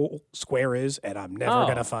Super Bowl square is, and I'm never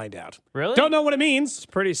going to find out. Really? Don't know what it means. It's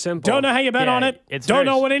pretty simple. Don't know how you bet on it. Don't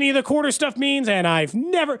know what any of the quarter stuff means, and I've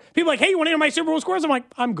never... People are like, hey, you want to enter my Super Bowl squares? I'm like,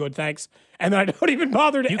 I'm good, thanks. And then I don't even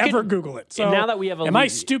bother to ever Google it. So now that we have am I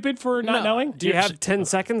stupid for not knowing? Do you have 10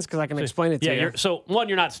 seconds? Because I can explain it to you. So, one,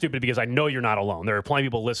 you're not stupid because I know you're not alone. There are plenty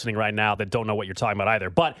of people listening right now that don't know what you're talking about either.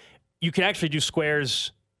 But you can actually do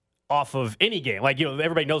squares off of any game. Like,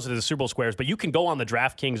 everybody knows it as Super Bowl squares, but you can go on the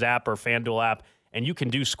DraftKings app or FanDuel app, and you can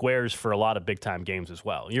do squares for a lot of big-time games as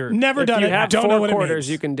well. Never done it. If you have don't know 4 what quarters, it means.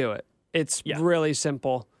 you can do it. It's really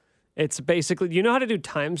simple. It's basically, you know how to do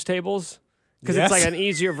times tables? Because it's like an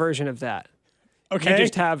easier version of that. Okay. You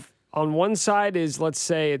just have, on one side is, let's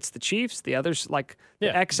say it's the Chiefs. The other's the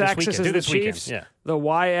X-axis is the Chiefs. The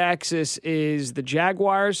Y-axis is the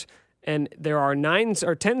Jaguars. And there are 9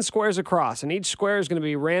 or 10 squares across, and each square is going to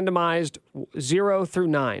be randomized 0 through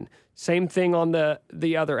 9. Same thing on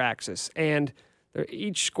the other axis. And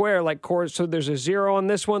each square, so there's a 0 on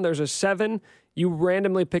this one, there's a 7. You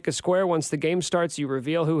randomly pick a square. Once the game starts, you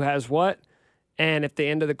reveal who has what. And if the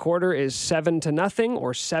end of the quarter is 7-0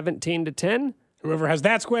 or 17-10, whoever has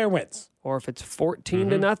that square wins. Or if it's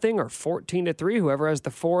 14-0 or 14-3, whoever has the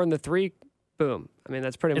 4 and the 3, boom. I mean,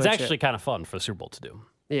 that's pretty much it. It's actually kind of fun for the Super Bowl to do.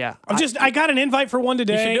 Yeah. I got an invite for one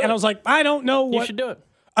today, and I was like, I don't know what. You should do it.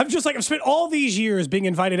 I've spent all these years being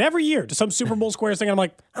invited every year to some Super Bowl Squares thing. And I'm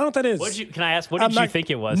like, I don't know what that is. Can I ask, what did you think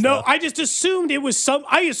it was? No, though? I just assumed it was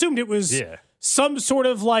some sort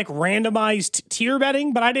of like randomized tier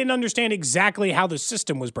betting, but I didn't understand exactly how the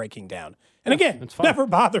system was breaking down. And again, never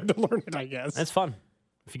bothered to learn it, I guess. That's fun.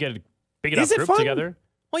 If you get a big enough group together.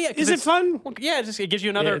 Well, yeah. Is it fun? Well, yeah, it gives you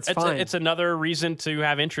another. It's another reason to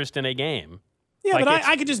have interest in a game. Yeah, but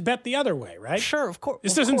I could just bet the other way, right? Sure, of course.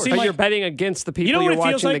 This doesn't seem but like you're betting against the people you're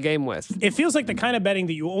watching the game with. It feels like the kind of betting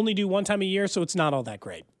that you only do one time a year, so it's not all that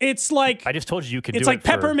great. It's like I just told you could. It's like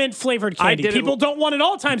peppermint flavored candy. People don't want it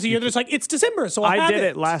all times a year. They're just like, it's December, so I did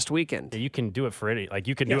it last weekend. Yeah, you can do it for any. Like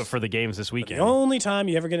you can do it for the games this weekend. The only time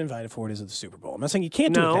you ever get invited for it is at the Super Bowl. I'm not saying you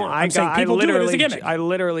can't do it. No, I'm saying people do it as a gimmick. I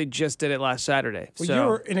literally just did it last Saturday. Well, so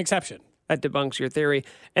you're an exception. That debunks your theory.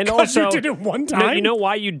 And 'Cause also, you did it one No, time? you know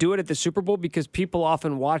why you do it at the Super Bowl? Because people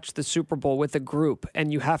often watch the Super Bowl with a group,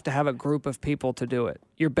 and you have to have a group of people to do it.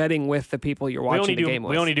 You're betting with the people you're watching the game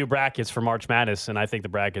with. We only do brackets for March Madness, and I think the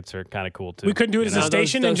brackets are kind of cool too. We couldn't do it as a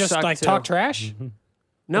station and just like talk trash.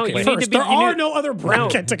 No, Okay, you first, need to be. there are no other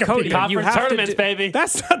bracket to compete in. Conference tournaments, baby.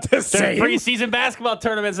 That's not the same. There's preseason basketball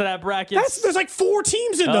tournaments that have brackets. There's like 4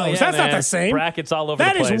 teams in those. Yeah, That's not man. the same. Brackets all over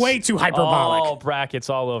That the place. is way too hyperbolic. Oh, brackets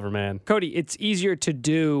all over, man. Cody, it's easier to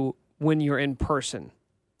do when you're in person.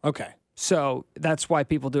 Okay. So that's why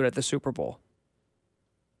people do it at the Super Bowl.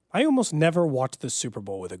 I almost never watch the Super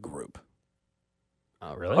Bowl with a group.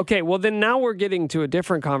 Oh, really? Okay, well then now we're getting to a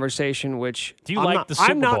different conversation, which Do you like the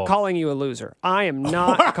Super I'm not Bowl? calling you a loser. I am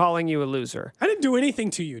not calling you a loser. I didn't do anything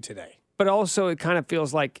to you today. But also it kind of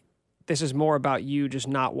feels like this is more about you just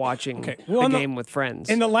not watching the game with friends.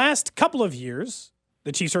 In the last couple of years,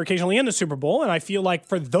 the Chiefs are occasionally in the Super Bowl, and I feel like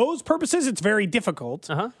for those purposes, it's very difficult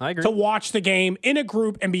I agree. to watch the game in a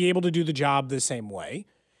group and be able to do the job the same way.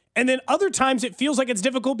 And then other times it feels like it's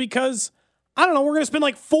difficult because, I don't know, we're going to spend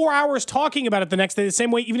like 4 hours talking about it the next day the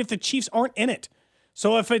same way, even if the Chiefs aren't in it.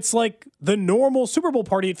 So if it's like the normal Super Bowl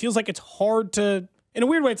party, it feels like it's hard to, in a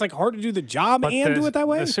weird way, it's like hard to do the job and do it that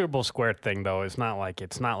way. The Super Bowl square thing, though, is not like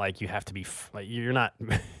you have to be like you're not.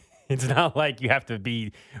 It's not like you have to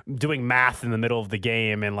be doing math in the middle of the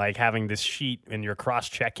game and like having this sheet and you're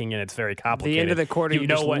cross-checking and it's very complicated. The end of the quarter, you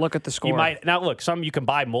just look at the score. You might now look. Some you can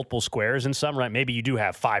buy multiple squares in some, right? Maybe you do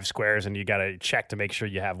have 5 squares and you got to check to make sure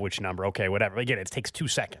you have which number. Okay, whatever. Again, it takes 2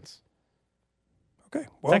 seconds. Okay.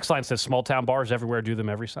 Well, Text line says small town bars everywhere do them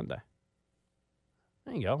every Sunday.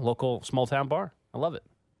 There you go, local small town bar. I love it.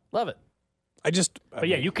 Love it. But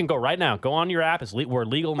yeah, you can go right now. Go on your app. We're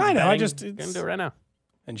legal. I know. You can do it right now.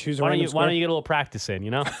 And choose a Why random don't square. you get a little practice in,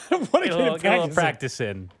 you know? I don't want to get a little practice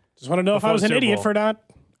in. Just want to know if I was an idiot for not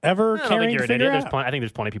ever I don't caring think to you're an figure idiot. out. I think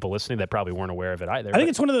there's plenty of people listening that probably weren't aware of it either. I think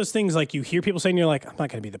it's one of those things like you hear people saying, you're like, I'm not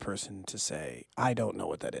going to be the person to say, I don't know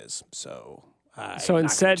what that is. So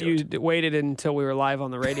instead, you waited until we were live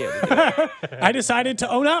on the radio to do it. I decided to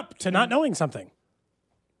own up to not knowing something.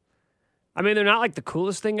 I mean, they're not like the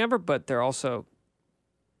coolest thing ever, but they're also,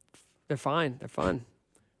 they're fine. They're fun.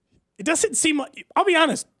 It doesn't seem like, I'll be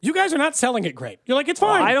honest, you guys are not selling it great. You're like, it's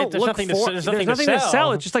fine. I don't There's look nothing for to, there's there's nothing nothing to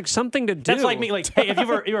sell. It's just like something to do. That's like me. Like, hey, have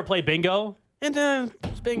you ever played bingo? And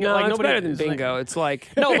it's bingo. No, like, it's nobody, better than it's like- bingo. It's like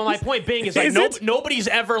No, but my point being is like Is it? nobody's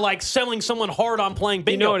ever like selling someone hard on playing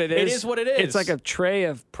bingo. You know what it is? It is what it is. It's like a tray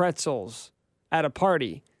of pretzels at a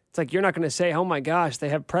party. It's like you're not going to say, "Oh my gosh, they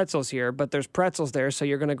have pretzels here," but there's pretzels there, so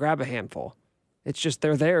you're going to grab a handful. It's just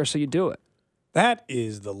they're there, so you do it. That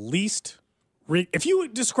is the least. If you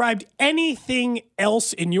described anything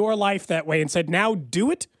else in your life that way and said, now do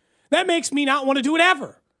it, that makes me not want to do it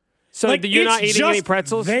ever. So Like, you're not it's eating any just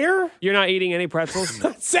pretzels? there? You're not eating any pretzels? I'm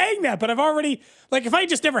not saying that, but I've already, like, if I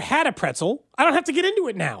just never had a pretzel, I don't have to get into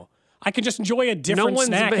it now. I can just enjoy a different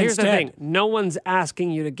snack But here's instead. the thing. No one's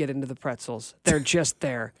asking you to get into the pretzels. They're just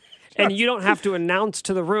there. And you don't have to announce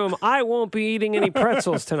to the room, I won't be eating any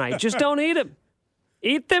pretzels tonight. Just don't eat them.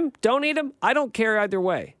 Eat them, don't eat them. I don't care either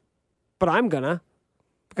way. But I'm gonna.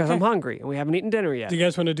 Because I'm hungry and we haven't eaten dinner yet. Do you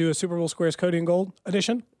guys want to do a Super Bowl Squares Cody and Gold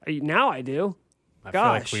edition? Now I do. I feel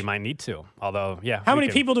like we might need to. Although, yeah. How we many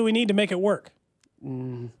can- people do we need to make it work?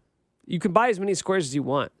 You can buy as many squares as you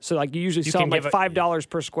want. So like you usually You sell can them like give $5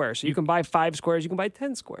 per square. So you can buy 5 squares, you can buy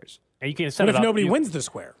 10 squares. And you can set What it if up. nobody you, wins the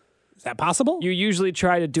square? Is that possible? You usually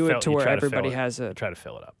try to do it to you where try fill everybody it. has a Try to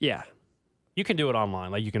fill it up. Yeah. You can do it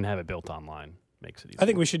online. Like you can have it built online. Makes it easy. I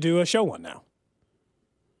think we should do a show one now.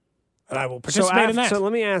 And I will participate in that. So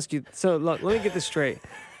let me ask you. So let me get this straight.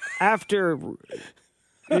 After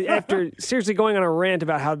After seriously going on a rant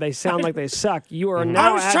about how they sound like they suck, you are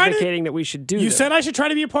now advocating that we should do You this. said I should try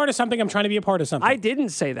to be a part of something. I'm trying to be a part of something. I didn't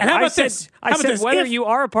say that. And how about I said, this? I said whether you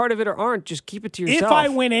are a part of it or aren't, just keep it to yourself. If I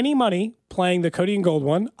win any money playing the Cody and Gold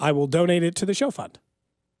one, I will donate it to the show fund.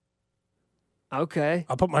 Okay.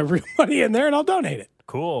 I'll put my real money in there and I'll donate it.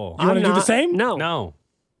 Cool. You want to do the same? No. No.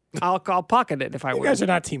 I'll pocket it if I win. You guys are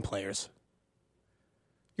not team players.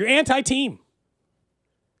 You're anti-team.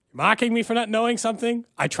 Mocking me for not knowing something.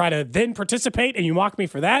 I try to then participate and you mock me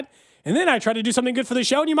for that. And then I try to do something good for the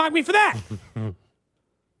show and you mock me for that.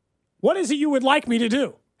 What is it you would like me to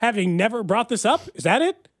do? Having never brought this up? Is that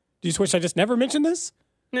it? Do you just wish I just never mentioned this?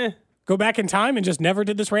 Nah. Go back in time and just never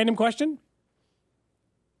did this random question?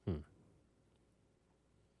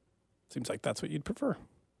 Seems like that's what you'd prefer.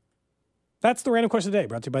 That's the random question today,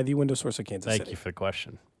 brought to you by the Window Source of Kansas City. Thank you for the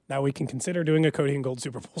question. Now we can consider doing a Cody and Gold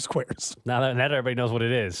Super Bowl squares. Now that everybody knows what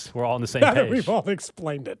it is, we're all on the same Now that page. we've all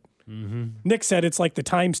explained it. Mm-hmm. Nick said it's like the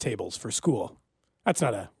times tables for school. That's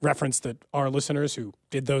not a reference that our listeners who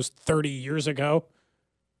did those 30 years ago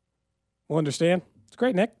will understand. It's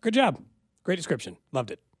great, Nick. Good job. Great description.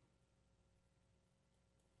 Loved it.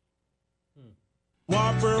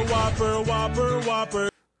 Whopper, Whopper, Whopper, Whopper.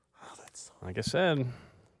 Like I said,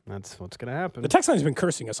 that's what's going to happen. The text line's been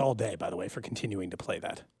cursing us all day, by the way, for continuing to play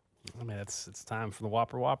that. I mean, it's time for the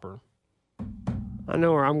Whopper Whopper. I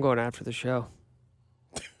know where I'm going after the show.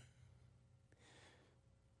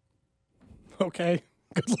 Okay.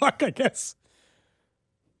 Good luck, I guess.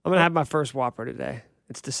 I'm going to have my first Whopper today.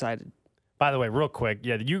 It's decided. By the way, real quick,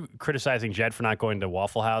 you criticizing Jed for not going to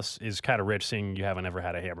Waffle House is kind of rich, seeing you haven't ever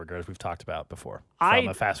had a hamburger, as we've talked about before, from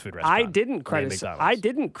a fast food restaurant. I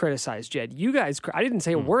didn't criticize Jed. You guys, I didn't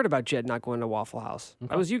say a word about Jed not going to Waffle House. Okay.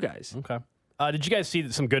 That was you guys. Okay. Did you guys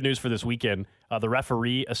see some good news for this weekend? The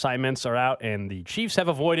referee assignments are out, and the Chiefs have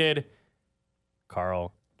avoided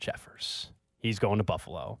Carl Cheffers. He's going to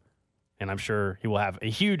Buffalo, and I'm sure he will have a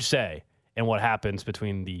huge say in what happens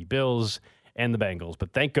between the Bills and the Bengals.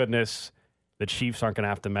 But thank goodness the Chiefs aren't going to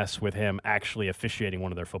have to mess with him actually officiating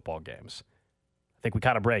one of their football games. I think we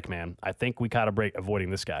caught a break, man. I think we caught a break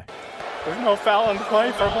avoiding this guy. There's no foul in the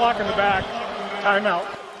play for a block in the back.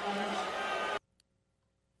 Timeout.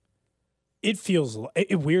 It feels,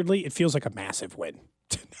 weirdly, it feels like a massive win.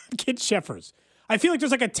 Kid Cheffers. I feel like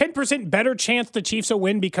there's like a 10% better chance the Chiefs will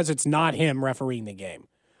win because it's not him refereeing the game.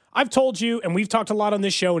 I've told you, and we've talked a lot on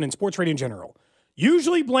this show and in sports radio in general,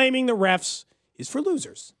 usually blaming the refs is for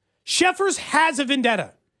losers. Cheffers has a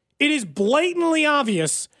vendetta. It is blatantly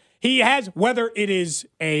obvious he has, whether it is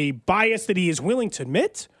a bias that he is willing to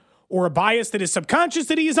admit or a bias that is subconscious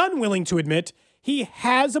that he is unwilling to admit, he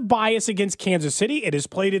has a bias against Kansas City. It has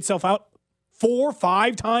played itself out 4 or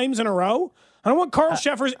 5 times in a row. I don't want Carl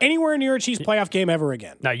Cheffers anywhere near a Chiefs playoff game ever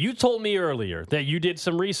again. Now, you told me earlier that you did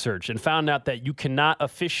some research and found out that you cannot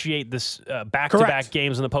officiate this back-to-back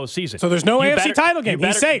games in the postseason. So there's no AFC title game.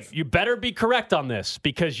 He's safe. You better be correct on this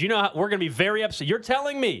because you know we're going to be very upset. You're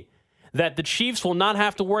telling me that the Chiefs will not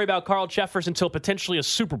have to worry about Carl Cheffers until potentially a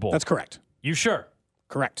Super Bowl. That's correct. You sure?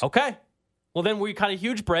 Correct. Okay. Well, then we caught a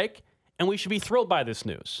huge break, and we should be thrilled by this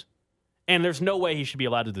news. And there's no way he should be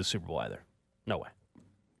allowed to do the Super Bowl either. No way.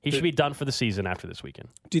 He should be done for the season after this weekend.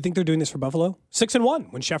 Do you think they're doing this for Buffalo?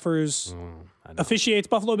 6-1 when Cheffers officiates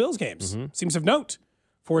Buffalo Bills games. Mm-hmm. Seems of note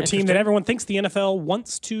for a team that everyone thinks the NFL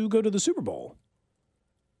wants to go to the Super Bowl.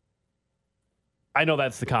 I know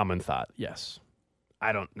that's the common thought, yes.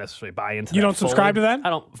 I don't necessarily buy into that. You don't subscribe to that? I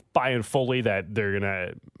don't buy in fully that they're going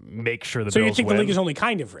to make sure the Bills win. So you think the league is only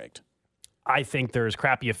kind of rigged? I think there's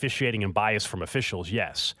crappy officiating and bias from officials,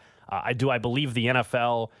 yes. I believe the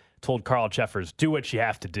NFL told Carl Cheffers, do what you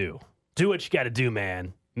have to do. Do what you got to do,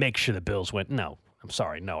 man. Make sure the Bills win. No, I'm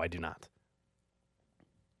sorry. No, I do not.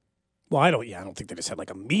 Well, I don't think they just had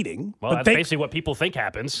like a meeting. Well, that's basically what people think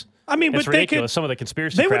happens. I mean, it's but ridiculous. Some of the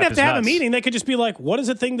conspiracy they crap wouldn't have to have nuts. a meeting. They could just be like, what is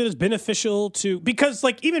a thing that is beneficial to, because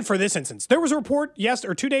like even for this instance, there was a report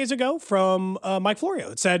 2 days ago from Mike Florio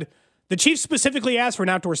that said the Chiefs specifically asked for an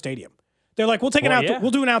outdoor stadium. They're like, we'll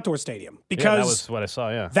do an outdoor stadium because that was what I saw.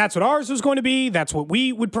 Yeah, that's what ours was going to be. That's what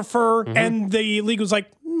we would prefer. Mm-hmm. And the league was like,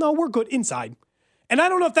 no, we're good inside. And I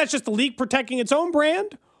don't know if that's just the league protecting its own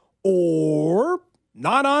brand or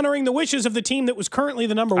not honoring the wishes of the team that was currently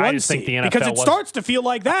the number one seed. Because it starts to feel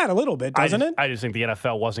like that a little bit, doesn't it? I just think the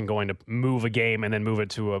NFL wasn't going to move a game and then move it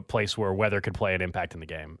to a place where weather could play an impact in the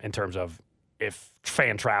game in terms of if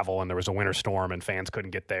fan travel and there was a winter storm and fans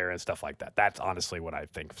couldn't get there and stuff like that. That's honestly what I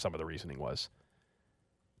think some of the reasoning was.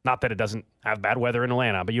 Not that it doesn't have bad weather in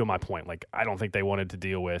Atlanta, but you know my point. Like, I don't think they wanted to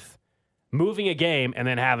deal with moving a game and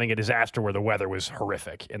then having a disaster where the weather was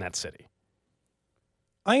horrific in that city.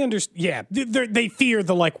 I understand. Yeah, they fear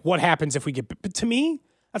what happens if we get. But to me,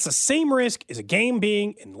 that's the same risk as a game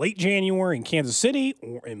being in late January in Kansas City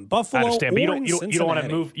or in Buffalo. I understand, but you don't want to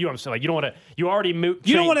move. You don't want to. You already moved.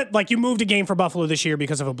 You don't want to you moved a game for Buffalo this year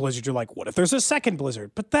because of a blizzard. You're like, what if there's a second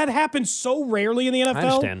blizzard? But that happens so rarely in the NFL. I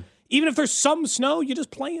understand. Even if there's some snow, you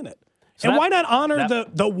just play in it. So and why not honor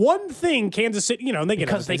the one thing Kansas City, and they get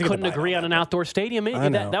because they couldn't agree on an outdoor stadium.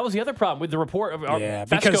 That was the other problem with the report.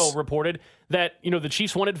 Fesco reported that the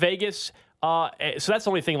Chiefs wanted Vegas. So that's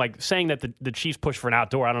the only thing, saying that the Chiefs pushed for an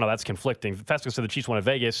outdoor. I don't know. That's conflicting. Fesco said the Chiefs wanted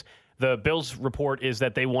Vegas. The Bills report is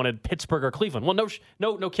that they wanted Pittsburgh or Cleveland. Well,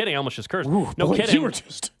 no kidding. I almost just cursed. Kidding. You were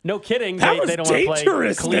no kidding. That they don't want to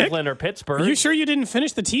play Cleveland or Pittsburgh. Are you sure you didn't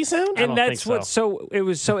finish the T sound? And that's it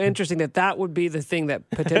was so interesting that would be the thing that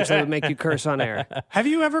potentially would make you curse on air. Have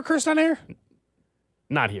you ever cursed on air?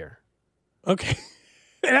 Not here. Okay.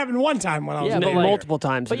 It happened one time when I was multiple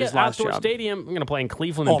times. But his last outdoor job. stadium. I'm going to play in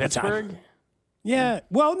Cleveland and Pittsburgh. Yeah.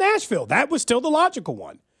 Well, Nashville. That was still the logical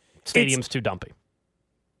one. Stadium's too dumpy.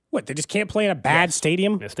 What, they just can't play in a bad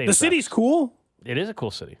stadium? The city's cool. It is a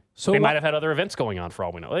cool city. So they might have had other events going on for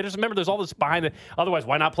all we know. They just remember there's all this behind it. Otherwise,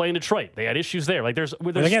 why not play in Detroit? They had issues there. There's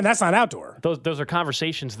again, that's not outdoor. Those are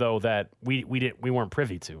conversations though that we weren't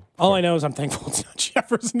privy to. All I know is I'm thankful it's not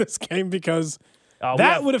Jeffers in this game because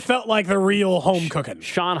that would have felt like the real home cooking.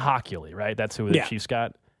 Shawn Hockley, right? That's who the Chiefs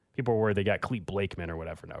got. People were worried they got Clete Blakeman or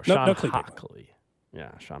whatever. No, Shawn Hockley.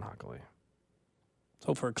 Yeah, Shawn Hockley.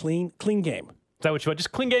 So for a clean game. Is that what you want?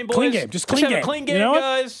 Just clean game, boys? Clean game. Just clean game. Have a clean game,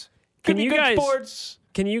 guys. Can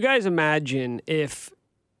you guys imagine if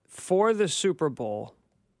for the Super Bowl,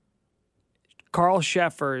 Carl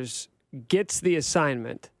Sheffers gets the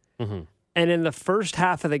assignment, and in the first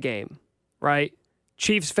half of the game, right,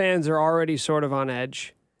 Chiefs fans are already sort of on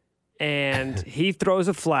edge, and he throws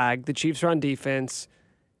a flag. The Chiefs are on defense.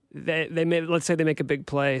 Let's say they make a big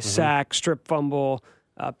play, sack, strip fumble,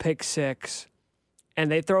 pick six, and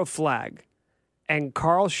they throw a flag. And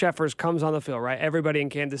Carl Sheffers comes on the field, right? Everybody in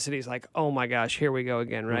Kansas City is like, oh my gosh, here we go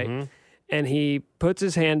again, right? And he puts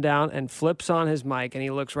his hand down and flips on his mic, and he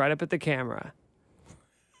looks right up at the camera.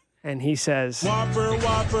 And he says, Whopper,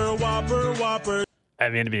 Whopper, Whopper, Whopper. I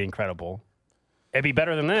mean, it'd be incredible. It'd be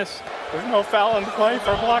better than this. There's no foul in the play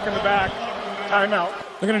for a block in the back. Timeout.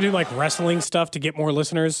 They're going to do wrestling stuff to get more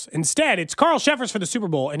listeners. Instead, it's Carl Sheffers for the Super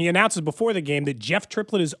Bowl, and he announces before the game that Jeff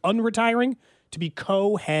Triplett is unretiring to be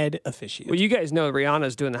co-head officiant. Well, you guys know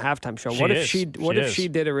Rihanna's doing the halftime show. What if she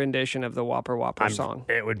did a rendition of the Whopper Whopper song?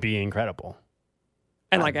 It would be incredible.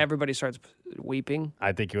 And everybody starts weeping.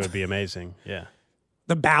 I think it would be amazing. Yeah.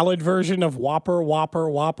 The ballad version of Whopper, Whopper,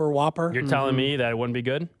 Whopper, Whopper. You're telling me that it wouldn't be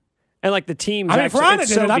good? And the teams. I mean, Rihanna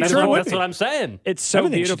did it. I'm sure it would be. That's what I'm saying. It's so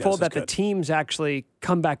beautiful that the teams actually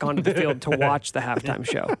come back onto the field to watch the halftime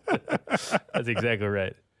show. That's exactly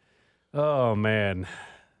right. Oh, man.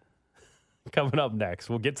 Coming up next,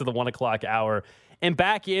 we'll get to the 1 o'clock hour and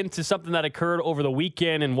back into something that occurred over the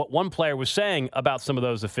weekend and what one player was saying about some of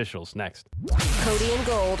those officials. Next. Cody and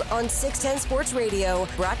Gold on 610 Sports Radio,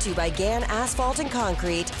 brought to you by Gann Asphalt and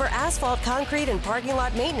Concrete. For asphalt, concrete, and parking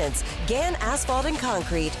lot maintenance, Gann Asphalt and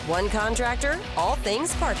Concrete. One contractor, all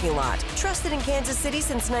things parking lot. Trusted in Kansas City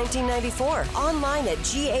since 1994. Online at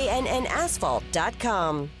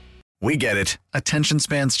GANNasphalt.com. We get it. Attention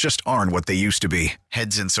spans just aren't what they used to be.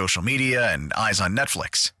 Heads in social media and eyes on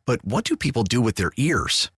Netflix. But what do people do with their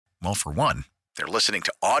ears? Well, for one, they're listening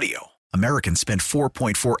to audio. Americans spend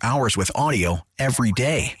 4.4 hours with audio every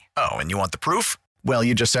day. Oh, and you want the proof? Well,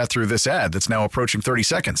 you just sat through this ad that's now approaching 30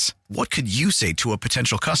 seconds. What could you say to a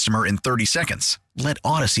potential customer in 30 seconds? Let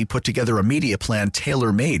Odyssey put together a media plan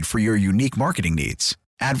tailor-made for your unique marketing needs.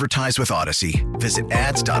 Advertise with Odyssey. Visit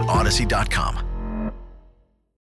ads.odyssey.com.